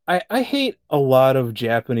I hate a lot of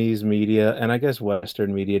Japanese media, and I guess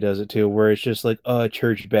Western media does it too, where it's just like,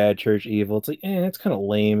 church bad, church evil. It's like, it's kind of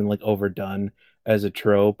lame and like overdone as a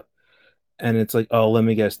trope. And it's like, oh, let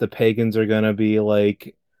me guess, the pagans are gonna be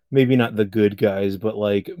like maybe not the good guys, but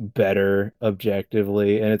like better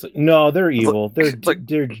objectively. And it's like, no, they're evil. They're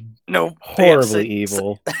no, horribly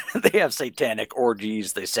evil. They have satanic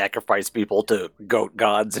orgies. They sacrifice people to goat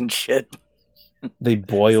gods and shit. They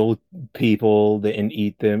boil people and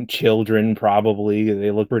eat them. Children, probably.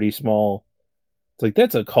 They look pretty small. It's like,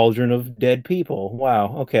 that's a cauldron of dead people.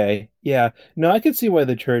 Wow. Okay. Yeah. No, I can see why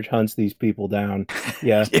the church hunts these people down.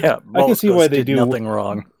 Yeah. Yeah. I can see why they do nothing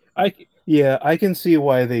wrong. I can see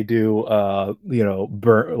why they do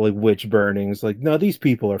like witch burnings. Like, no, these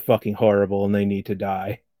people are fucking horrible and they need to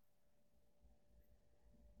die.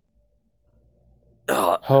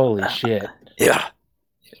 Holy shit. Yeah.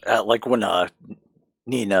 Like when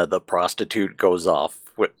Nina the prostitute goes off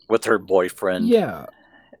with her boyfriend. Yeah.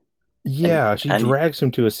 Yeah, she drags him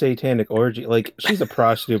to a satanic orgy. Like, she's a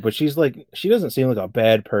prostitute, but she doesn't seem like a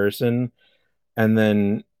bad person. And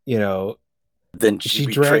then, then she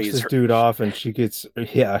drags this dude off, and she gets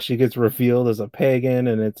revealed as a pagan,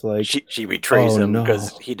 and it's like she betrays him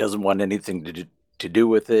because he doesn't want anything to do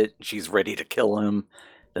with it. She's ready to kill him.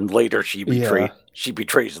 Then later she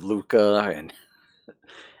betrays Luca, and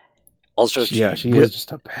also she is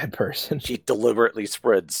just a bad person. She deliberately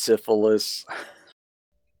spreads syphilis.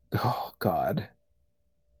 Oh God.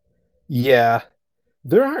 Yeah,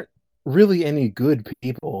 there aren't really any good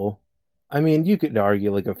people. I mean, you could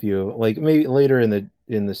argue like a few, like maybe later in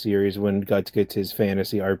the series when Guts gets his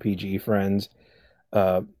fantasy RPG friends,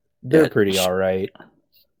 they're pretty all right.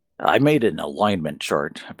 I made an alignment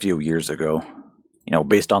chart a few years ago,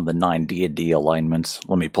 based on the 9 D&D alignments.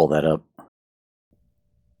 Let me pull that up.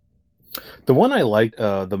 The one I liked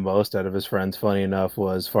the most out of his friends, funny enough,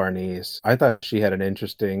 was Farnese. I thought she had an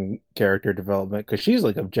interesting character development because she's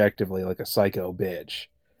like objectively like a psycho bitch,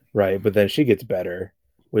 right? But then she gets better,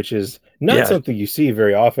 which is not something you see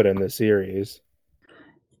very often in this series.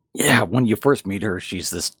 Yeah, when you first meet her, she's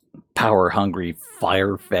this power-hungry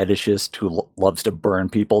fire fetishist who loves to burn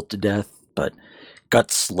people to death, but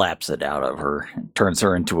Guts slaps it out of her and turns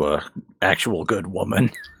her into a actual good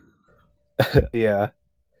woman. Yeah.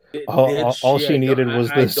 All she needed was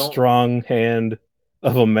the strong hand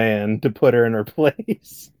of a man to put her in her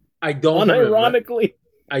place. I don't unironically.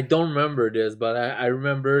 I don't remember this, but I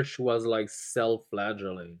remember she was like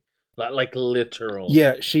self-flagellating, like literal.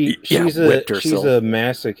 Yeah, she's a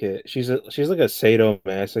masochist. She's like a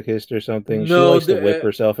sadomasochist or something. She likes to whip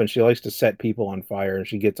herself, and she likes to set people on fire, and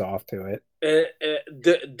she gets off to it.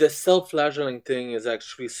 The self-flagellating thing is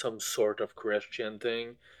actually some sort of Christian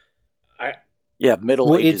thing.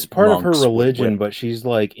 Middle Ages. It's part of her religion, but she's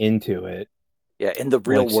like into it. Yeah, in the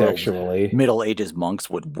real world, sexually. Middle Ages monks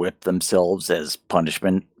would whip themselves as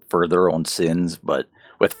punishment for their own sins, but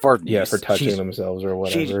with Farnese, for touching themselves or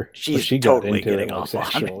whatever. She totally got into it, like,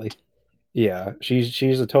 sexually. Yeah,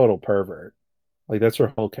 she's a total pervert. Like, that's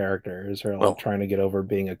her whole character, is her trying to get over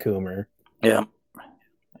being a coomer. Yeah.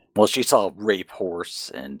 Well, she saw Rape Horse,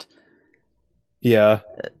 and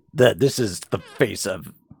this is the face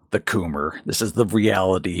of the coomer. This is the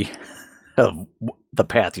reality of the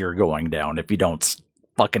path you're going down if you don't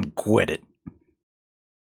fucking quit it.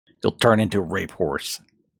 You'll turn into a Rape Horse.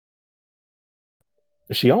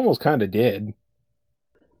 She almost kind of did.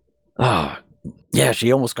 Yeah,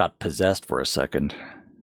 she almost got possessed for a second.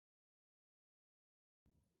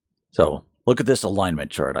 So, look at this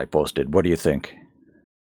alignment chart I posted. What do you think?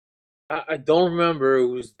 I don't remember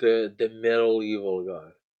who's the middle evil guy.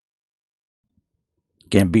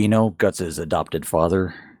 Gambino, Guts' adopted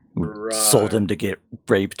father, who sold him to get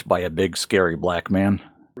raped by a big, scary black man.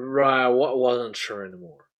 Right, I wasn't sure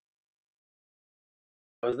anymore.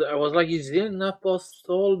 I was like, is he an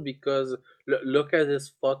apostle? Because look at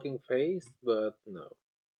his fucking face, but no.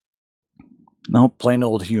 No, plain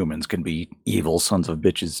old humans can be evil sons of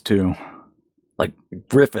bitches too. Like,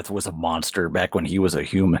 Griffith was a monster back when he was a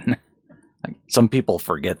human. Like, some people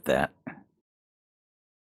forget that.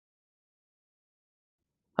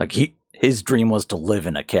 Like, his dream was to live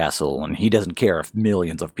in a castle, and he doesn't care if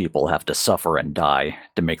millions of people have to suffer and die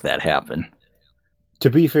to make that happen. To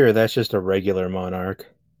be fair, that's just a regular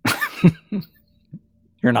monarch.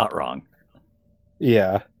 You're not wrong.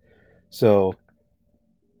 Yeah. So,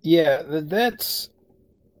 yeah, that's...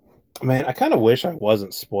 Man, I kind of wish I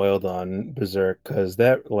wasn't spoiled on Berserk, because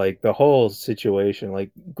that, like, the whole situation, like,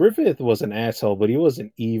 Griffith was an asshole, but he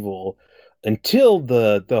wasn't evil until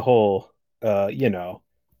the whole, you know,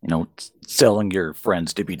 selling your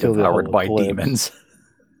friends to be till the devoured whole by eclipse. demons.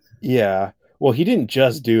 Yeah. Well, he didn't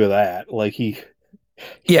just do that. Like, he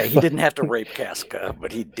didn't have to rape Casca,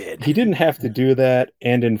 but he did. He didn't have to do that,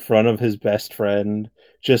 and in front of his best friend,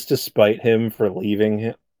 just to spite him for leaving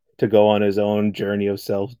him to go on his own journey of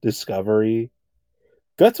self-discovery.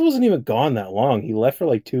 Guts wasn't even gone that long. He left for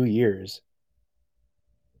like 2 years.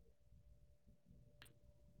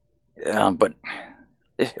 Yeah, but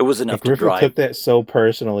it was enough to Griffith drive. took that so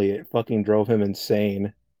personally, it fucking drove him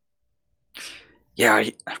insane. Yeah,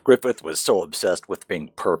 Griffith was so obsessed with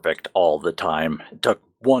being perfect all the time. It took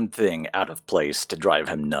one thing out of place to drive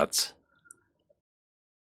him nuts.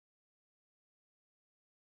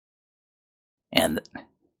 And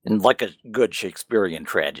like a good Shakespearean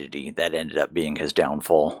tragedy, that ended up being his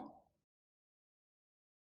downfall.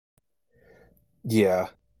 Yeah.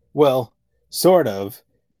 Well, sort of.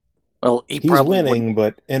 Well, he's winning,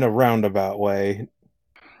 but in a roundabout way.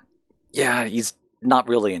 Yeah, he's not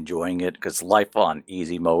really enjoying it because life on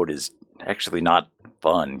easy mode is actually not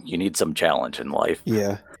fun. You need some challenge in life.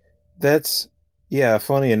 Yeah.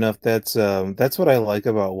 Funny enough, that's what I like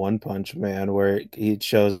about One Punch Man, where he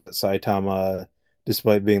shows that Saitama,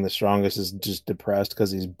 despite being the strongest, is just depressed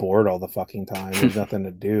because he's bored all the fucking time. There's nothing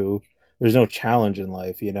to do. There's no challenge in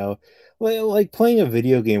life, you know? Like playing a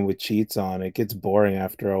video game with cheats on it gets boring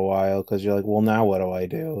after a while because you're like, well, now what do I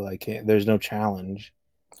do? I can't, there's no challenge.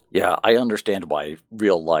 Yeah, I understand why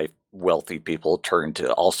real life wealthy people turn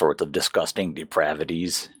to all sorts of disgusting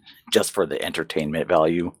depravities just for the entertainment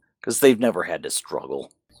value because they've never had to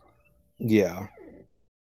struggle. Yeah.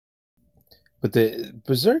 But the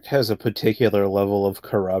Berserk has a particular level of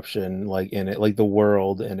corruption, like in it, like the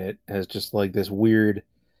world in it has just like this weird,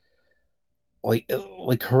 like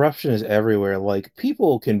corruption is everywhere. Like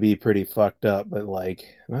people can be pretty fucked up, but like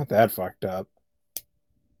not that fucked up.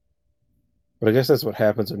 But I guess that's what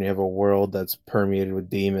happens when you have a world that's permeated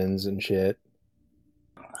with demons and shit.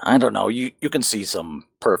 I don't know. You can see some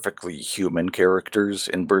perfectly human characters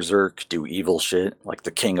in Berserk do evil shit, like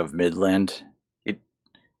the King of Midland.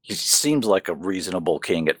 He seems like a reasonable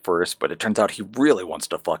king at first, but it turns out he really wants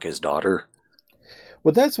to fuck his daughter.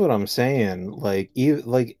 Well, that's what I'm saying. Like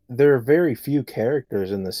there are very few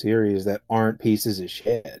characters in the series that aren't pieces of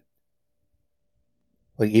shit.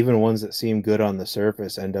 Like even ones that seem good on the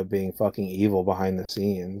surface end up being fucking evil behind the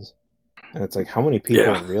scenes. And it's like, how many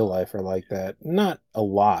people in real life are like that? Not a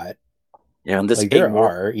lot. Yeah, and this like there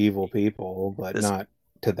are evil people, but not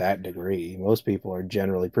to that degree. Most people are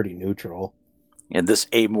generally pretty neutral. And this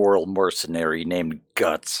amoral mercenary named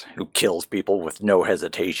Guts, who kills people with no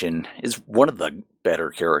hesitation, is one of the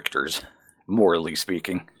better characters, morally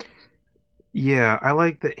speaking. Yeah, I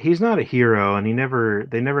like that he's not a hero, and they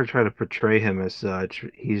never try to portray him as such.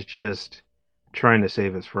 He's just trying to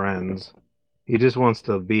save his friends. He just wants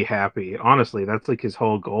to be happy. Honestly, that's like his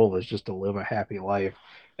whole goal, is just to live a happy life,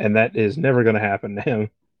 and that is never going to happen to him.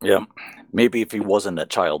 Yeah, maybe if he wasn't a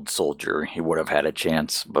child soldier, he would have had a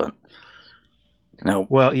chance, but no.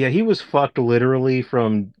 Well, yeah, he was fucked literally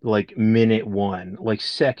from like minute one, like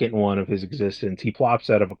second one of his existence. He plops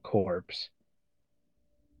out of a corpse.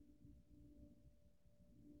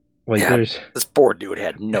 Like this poor dude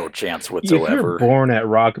had no chance whatsoever. If you're born at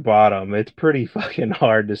rock bottom, it's pretty fucking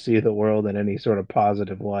hard to see the world in any sort of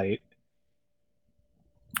positive light.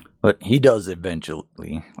 But he does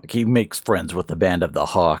eventually. Like, he makes friends with the Band of the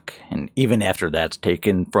Hawk, and even after that's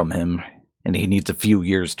taken from him, and he needs a few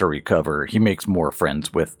years to recover, he makes more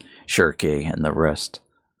friends with Shirke and the rest.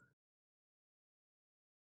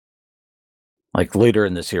 Like, later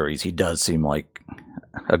in the series, he does seem like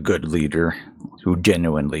a good leader who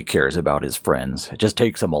genuinely cares about his friends. It just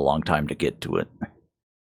takes him a long time to get to it.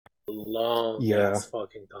 Long ass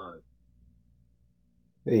fucking time.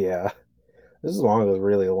 Yeah. This long was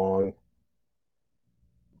really long.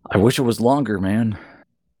 I wish it was longer, man.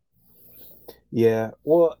 Yeah,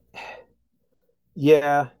 well,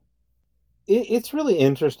 yeah. It's really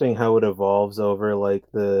interesting how it evolves over like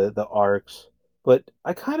the arcs, but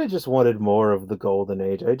I kind of just wanted more of the Golden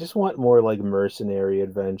Age. I just want more like mercenary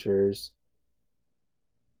adventures.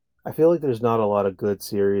 I feel like there's not a lot of good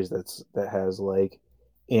series that has like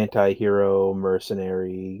anti-hero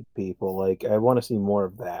mercenary people. Like I want to see more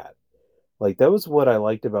of that. Like that was what I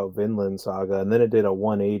liked about Vinland Saga, and then it did a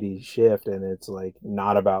 180 shift, and it's like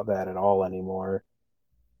not about that at all anymore.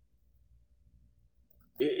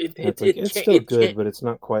 It And it's it like it it's can't still it good, can't but it's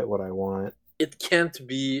not quite what I want. it can't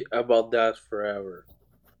be about that forever.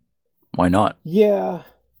 Why not? Yeah,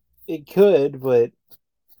 it could, but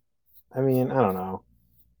I mean, I don't know.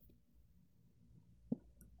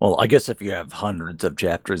 Well, I guess if you have hundreds of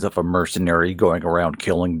chapters of a mercenary going around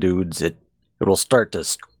killing dudes, it will start to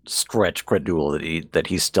stretch credulity that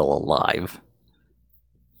he's still alive.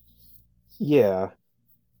 Yeah,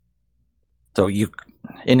 So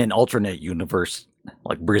in an alternate universe,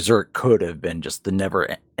 like Berserk could have been just the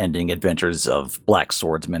never-ending adventures of black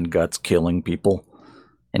swordsman guts killing people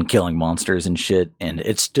and killing monsters and shit, and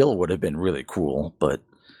it still would have been really cool. But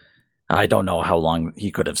I don't know how long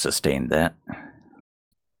he could have sustained that.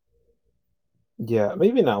 yeah,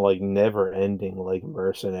 maybe not like never ending like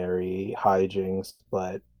mercenary hijinks,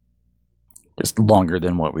 but Just longer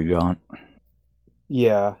than what we got.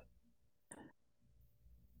 yeah,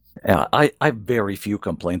 Yeah, I have very few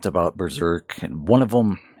complaints about Berserk, and one of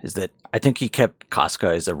them is that I think he kept Casca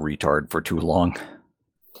as a retard for too long.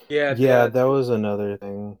 Yeah, yeah, that that was another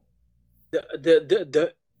thing.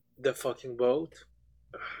 the fucking boat.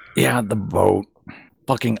 Yeah, the boat.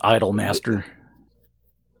 Fucking The, Idolmaster.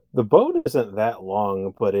 the boat isn't that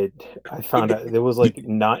long, but I found out It, it was like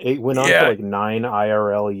nine. It went on for Yeah, like 9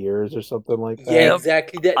 IRL years or something like yeah, that. yep.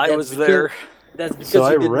 exactly. That I that's was because there. So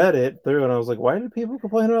I you didn't. read it through and I was like, why did people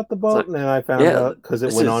complain about the It's boat? like, And then I found yeah, out because it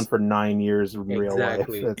this went on is for 9 years in real life.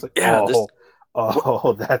 Exactly. It's like, yeah, this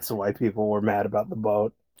oh, that's why people were mad about the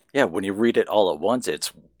boat. yeah, when you read it all at once,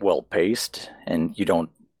 it's well paced and you don't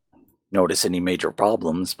notice any major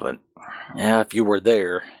problems, but yeah, if you were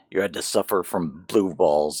there, you had to suffer from blue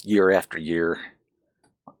balls year after year.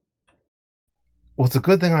 Well, it's a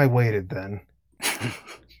good thing I waited then.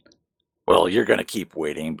 Well, you're going to keep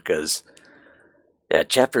waiting because yeah,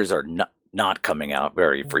 chapters are not coming out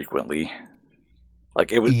very frequently.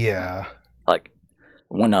 Like it was Yeah. like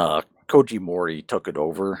when Koji Mori took it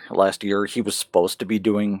over last year, he was supposed to be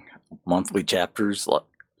doing monthly chapters,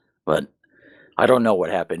 but I don't know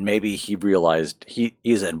what happened. Maybe he realized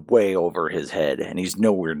he's in way over his head and he's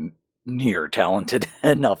nowhere near talented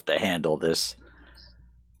enough to handle this.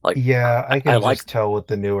 Like Yeah, I I can like just tell with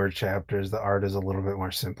the newer chapters, the art is a little bit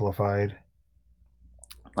more simplified.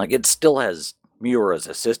 like it still has Miura's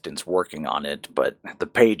assistants working on it, but the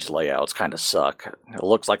page layouts kind of suck. It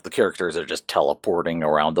looks like the characters are just teleporting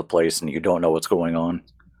around the place and you don't know what's going on.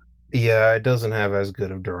 Yeah, it doesn't have as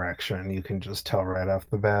good of direction. You can just tell right off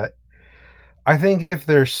the bat. I think if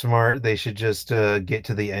they're smart, they should just get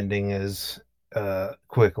to the ending as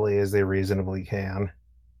quickly as they reasonably can.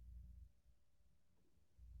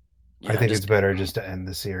 I Yeah, think it's just better just to end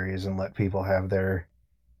the series and let people have their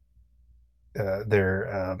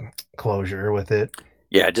closure with it.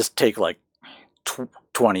 yeah, just take like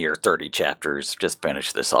 20 or 30 chapters. Just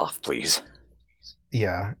finish this off, please.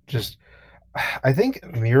 Yeah, just I think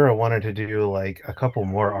Mura wanted to do like a couple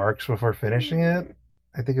more arcs before finishing it.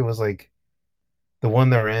 I think it was like the one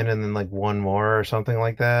they're in and then like one more or something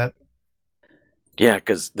like that. Yeah,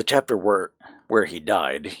 because the chapter where he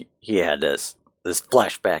died, he had this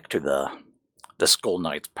flashback to the Skull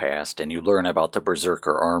Knight's past, and you learn about the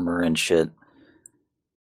Berserker armor and shit.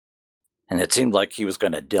 And it seemed like he was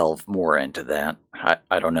going to delve more into that.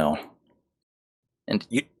 I don't know. And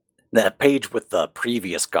that page with the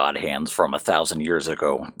previous god hands from 1,000 years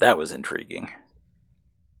ago, that was intriguing.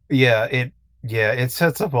 Yeah, it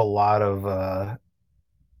sets up a lot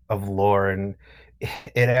of lore and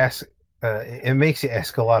it asks it makes you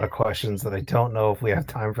ask a lot of questions that I don't know if we have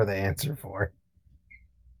time for the answer for.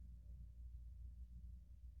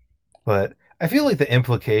 But I feel like the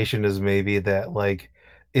implication is maybe that like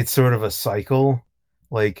it's sort of a cycle.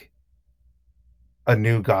 Like a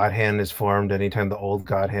new god hand is formed anytime the old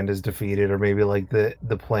god hand is defeated, or maybe like the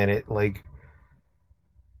planet like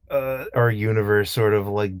our universe sort of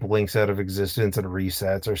like blinks out of existence and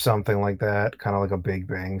resets or something like that, kind of like a Big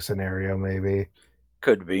Bang scenario maybe.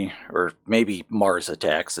 Could be. Or maybe Mars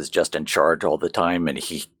Attacks is just in charge all the time and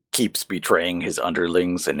he keeps betraying his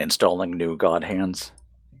underlings and installing new god hands.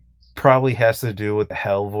 Probably has to do with the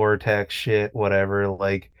hell vortex shit, whatever.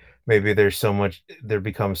 Like maybe there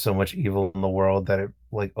becomes so much evil in the world that it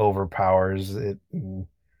like overpowers it and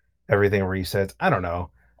everything resets. I don't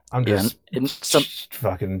know. I'm Yeah, just and some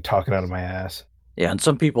fucking talking out of my ass. yeah, and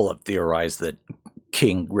some people have theorized that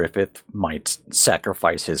King Griffith might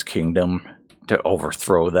sacrifice his kingdom to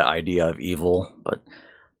overthrow the idea of evil, but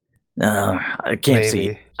I can't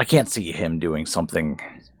see. I can't see him doing something.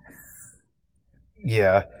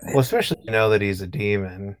 Yeah, well, especially now that he's a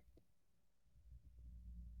demon.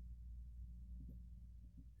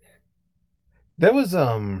 That was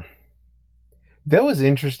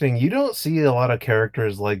interesting. You don't see a lot of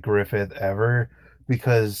characters like Griffith ever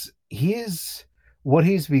because what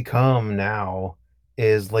he's become now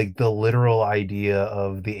is like the literal idea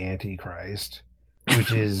of the Antichrist,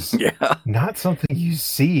 which is not something you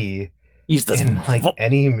see in like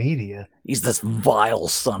any media. He's this vile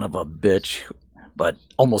son of a bitch, but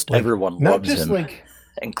almost like, everyone loves him, like,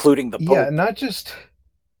 including the Pope. Yeah, not just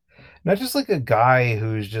like a guy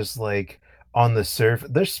who's just like on the surface.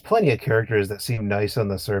 There's plenty of characters that seem nice on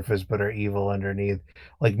the surface but are evil underneath.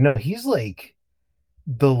 Like, no, he's like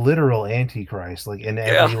the literal Antichrist, like in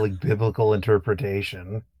every like biblical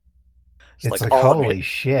interpretation. It's like holy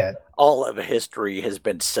shit. All of history has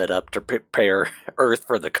been set up to prepare Earth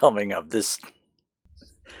for the coming of this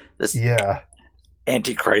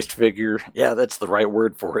Antichrist figure. Yeah, that's the right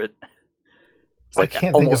word for it. Like, I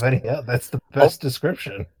can't think of any. That's the best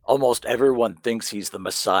description. Almost everyone thinks he's the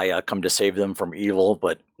Messiah come to save them from evil,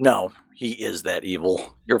 but no, he is that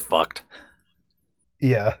evil. You're fucked.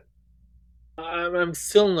 Yeah. I'm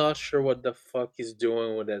still not sure what the fuck he's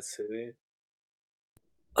doing with that city.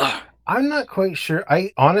 I'm not quite sure.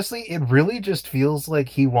 Honestly, it really just feels like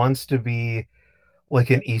he wants to be like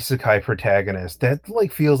an isekai protagonist. That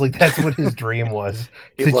like feels like that's what his dream was,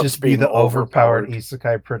 to just be the overpowered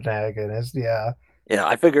isekai protagonist. Yeah. Yeah,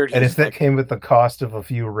 I figured. And if that came at the cost of a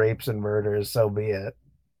few rapes and murders, so be it.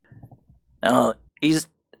 He's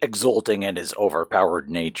exulting in his overpowered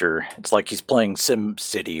nature. It's like he's playing Sim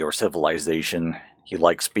City or Civilization. He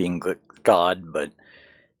likes being the god, but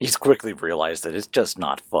he's quickly realized that it's just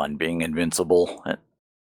not fun being invincible.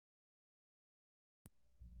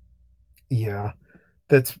 Yeah,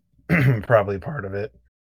 that's probably part of it.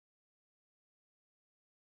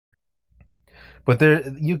 But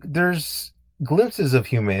there's glimpses of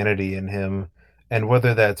humanity in him, and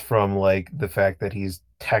whether that's from like the fact that he's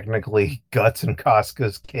technically Guts and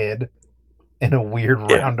Casca's kid in a weird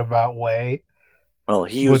roundabout way. Well,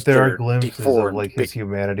 but there are glimpses of like his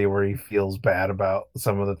humanity where he feels bad about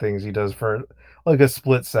some of the things he does for like a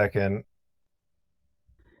split second.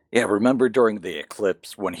 Yeah, remember during the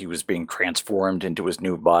eclipse when he was being transformed into his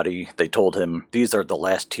new body, they told him these are the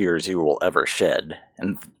last tears he will ever shed,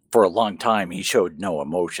 and for a long time he showed no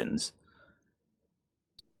emotions.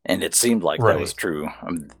 And it seemed like that was true.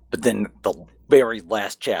 But then the very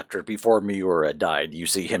last chapter before Miura died, you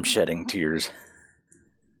see him shedding tears.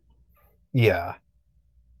 Yeah.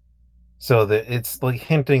 So that it's like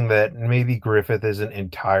hinting that maybe Griffith isn't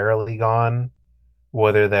entirely gone,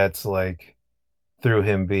 whether that's like through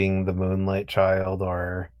him being the Moonlight Child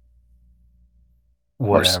or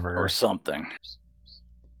whatever. Or something.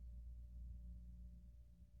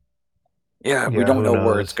 Yeah, we don't know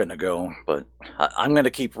where it's going to go, but I'm going to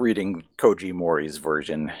keep reading Koji Mori's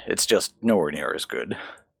version. It's just nowhere near as good.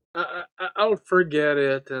 I'll forget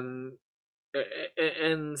it and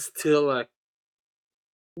still like,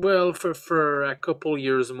 well, for a couple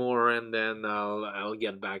years more, and then I'll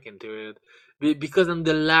get back into it. Because in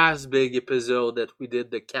the last big episode that we did,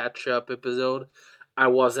 the catch-up episode, I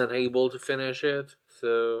wasn't able to finish it.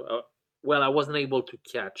 So, I wasn't able to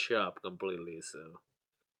catch up completely, so...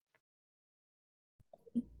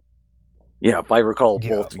 Yeah, if I recall,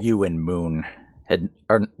 both you and Moon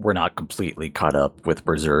were not completely caught up with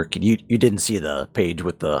Berserk. You didn't see the page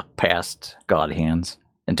with the past God hands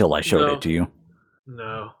until I showed it to you.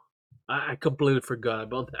 No, I completely forgot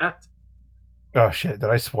about that. Oh shit, did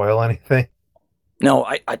I spoil anything? No,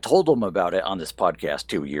 I told him about it on this podcast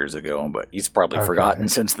 2 years ago, but he's probably forgotten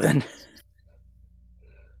since then.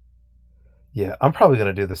 Yeah, I'm probably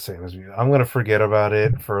going to do the same as you. I'm going to forget about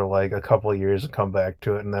it for like a couple of years and come back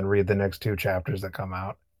to it and then read the next 2 chapters that come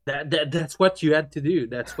out. That's what you had to do.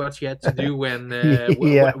 That's what you had to do when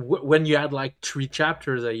when you had like 3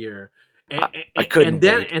 chapters a year. I couldn't.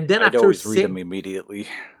 And then I'd always read them immediately.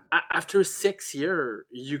 After 6 years,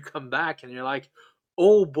 you come back and you're like,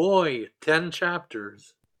 "Oh boy, 10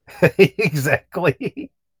 chapters."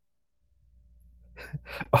 Exactly.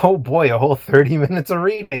 Oh boy, a whole 30 minutes of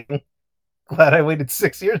reading. Glad I waited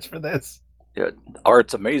 6 years for this. Yeah,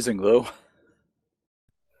 art's amazing though.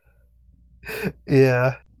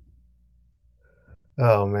 Yeah.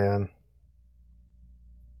 Oh man.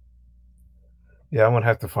 Yeah, I'm gonna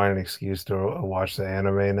have to find an excuse to watch the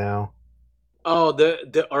anime now. Oh,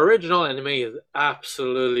 the original anime is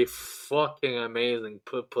absolutely fucking amazing.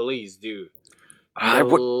 Please do.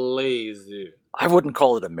 Please do. I wouldn't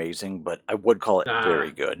call it amazing, but I would call it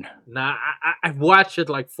very good. Nah, I've watched it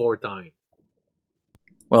like 4 times.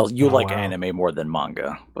 Well, you like anime more than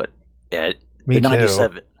manga, but yeah, Me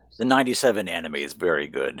too. The 97 anime is very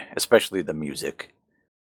good, especially the music.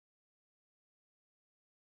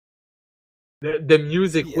 The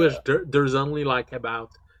music, which there's only like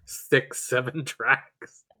about 6-7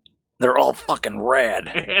 tracks. They're all fucking rad.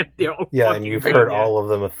 And you've heard all of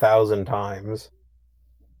them 1,000 times.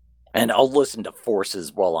 And I'll listen to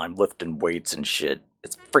Forces while I'm lifting weights and shit.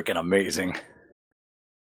 It's freaking amazing.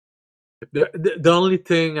 The only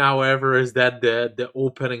thing, however, is that the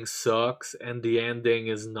opening sucks and the ending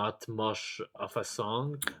is not much of a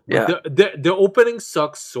song. But the opening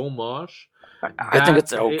sucks so much. I think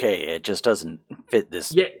it's okay. It just doesn't fit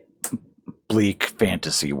this bleak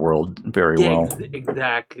fantasy world very well.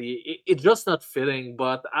 Exactly. It's just not fitting.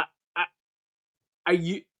 But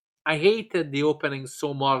I hated the opening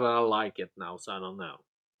so much that I like it now. So I don't know.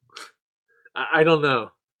 I don't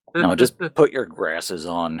know. No, just put your grasses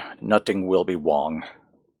on. Nothing will be wrong.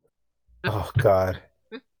 Oh God.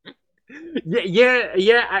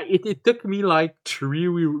 It took me like 3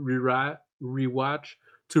 rewatch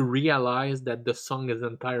to realize that the song is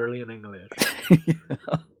entirely in English.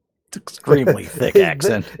 It's extremely thick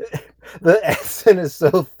accent. The accent is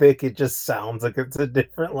so thick it just sounds like it's a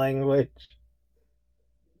different language.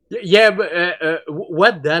 Yeah, but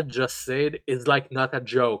what that just said is like not a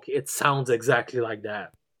joke. It sounds exactly like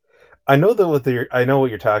that. I know that I know what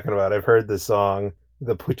you're talking about. I've heard the song,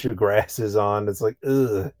 the "Put Your Grasses On." It's like,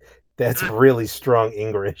 ugh, that's really strong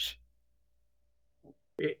English.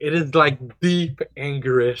 It is like deep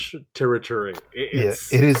English territory. It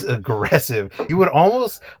is aggressive. You would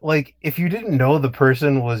almost like, if you didn't know the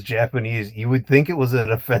person was Japanese, you would think it was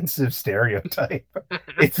an offensive stereotype.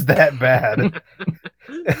 It's that bad.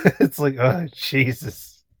 It's like, oh Jesus.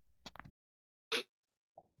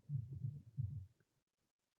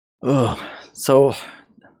 Oh, so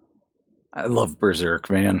I love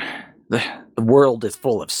Berserk, man. The world is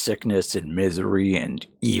full of sickness and misery and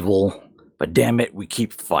evil, but damn it, we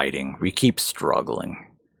keep fighting. We keep struggling.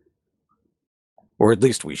 Or at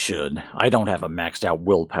least we should. I don't have a maxed out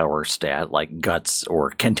willpower stat like Guts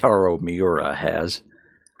or Kentaro Miura has.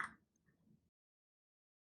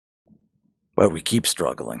 But we keep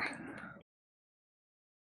struggling.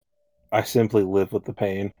 I simply live with the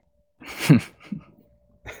pain.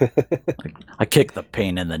 I kick the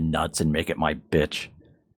pain in the nuts and make it my bitch.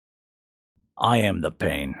 I am the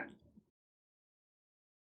pain.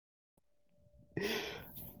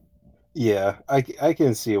 Yeah, I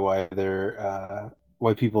can see why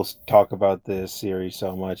why people talk about this series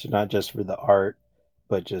so much, not just for the art,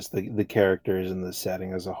 but just the characters and the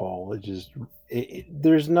setting as a whole.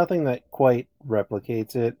 There's nothing that quite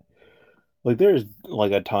replicates it. Like there's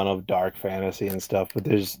like a ton of dark fantasy and stuff, but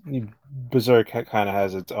Berserk kind of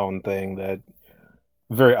has its own thing that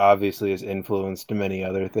very obviously has influenced many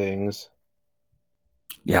other things.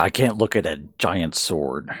 Yeah, I can't look at a giant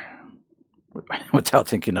sword without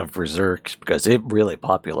thinking of Berserk because it really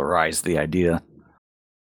popularized the idea.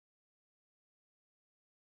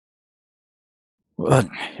 But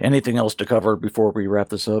anything else to cover before we wrap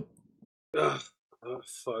this up? No,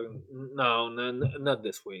 not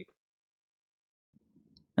this week.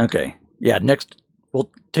 Okay. Yeah, next we'll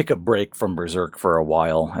take a break from Berserk for a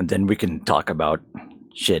while, and then we can talk about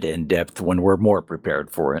shit in depth when we're more prepared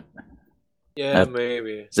for it. Yeah,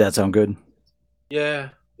 maybe. Does that sound good? Yeah.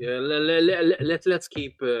 Let's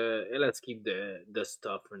keep the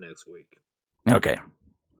stuff for next week. Okay.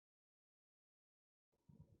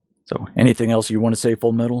 So, anything else you want to say,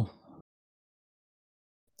 Fullmetal?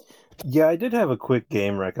 Yeah, I did have a quick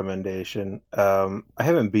game recommendation. I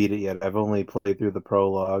haven't beat it yet. I've only played through the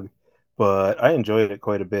prologue, but I enjoyed it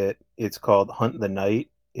quite a bit. It's called Hunt the Night.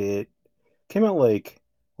 It came out like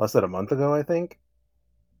less than a month ago, I think.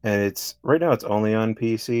 And right now it's only on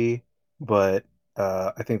PC, but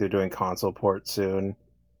I think they're doing console port soon.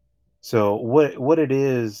 So what it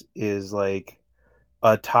is like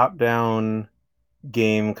a top-down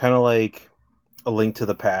game, kind of like A Link to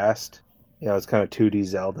the Past. It's kind of 2D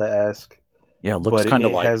Zelda-esque. Yeah, it looks kind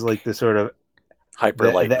of like has like the sort of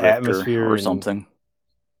Hyper Light Drifter atmosphere or something.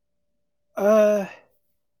 I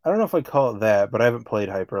don't know if I'd call it that, but I haven't played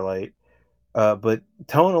Hyper Light. But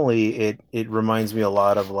tonally, it reminds me a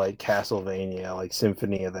lot of like Castlevania, like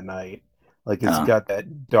Symphony of the Night. Like it's got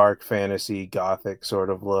that dark fantasy, gothic sort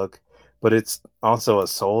of look, but it's also a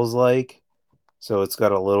Souls-like, so it's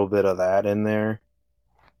got a little bit of that in there.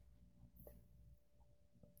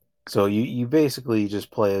 So you basically just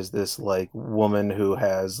play as this like woman who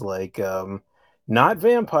has like not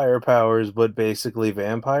vampire powers, but basically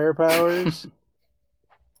vampire powers.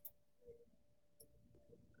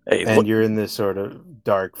 Hey, and you're in this sort of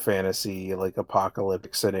dark fantasy, like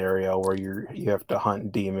apocalyptic scenario where you have to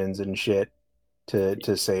hunt demons and shit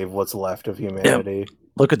to save what's left of humanity.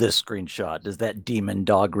 Look at this screenshot. Does that demon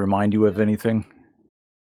dog remind you of anything?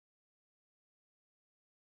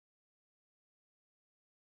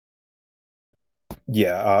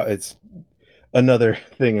 Yeah, it's another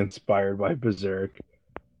thing inspired by Berserk.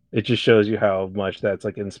 It just shows you how much that's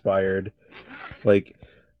like inspired. Like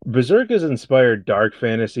Berserk has inspired dark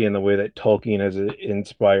fantasy in the way that Tolkien has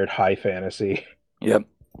inspired high fantasy. Yep.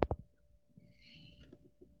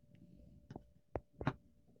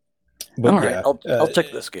 But all right, yeah, I'll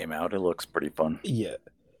check this game out. It looks pretty fun. Yeah,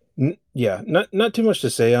 yeah. Not too much to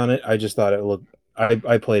say on it. I just thought it looked.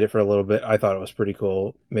 I played it for a little bit. I thought it was pretty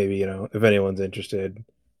cool. Maybe if anyone's interested,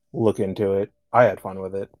 look into it. I had fun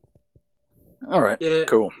with it. All right,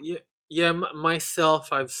 cool. Yeah.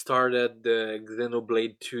 Myself, I've started the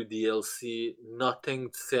Xenoblade 2 DLC. Nothing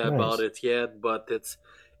to say about it yet, but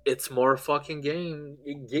it's more fucking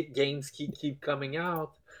games keep coming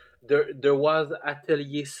out. There was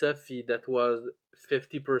Atelier Sophie that was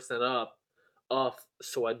 50% off,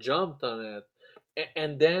 so I jumped on it,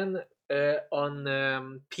 and then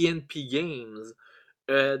on PNP Games,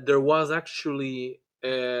 there was actually.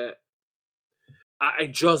 I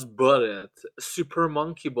just bought it. Super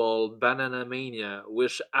Monkey Ball Banana Mania,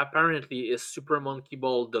 which apparently is Super Monkey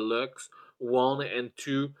Ball Deluxe 1 and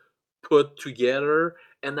 2 put together,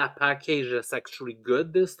 and that package is actually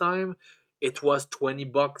good this time. It was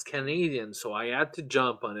 $20 Canadian, so I had to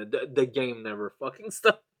jump on it. The game never fucking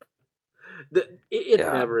stopped. It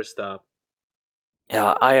never stopped.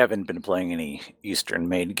 Yeah, I haven't been playing any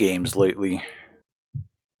Eastern-made games lately.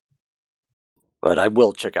 But I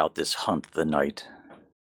will check out this Hunt the Night.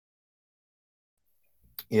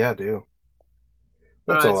 Yeah, I do.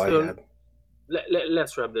 That's all I had.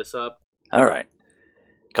 Let's wrap this up. All right.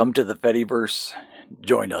 Come to the Fediverse.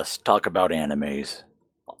 Join us. Talk about animes.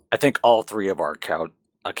 I think all three of our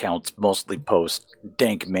accounts mostly post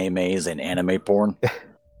dank memes and anime porn.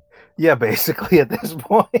 Yeah, basically at this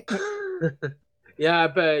point. Yeah,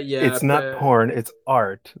 but it's not porn. It's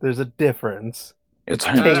art. There's a difference. It's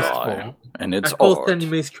tasteful, and it's art. I post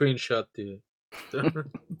anime screenshot too.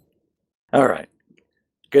 All right.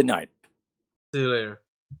 Good night. See you later.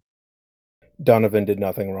 Donovan did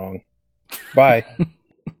nothing wrong. Bye.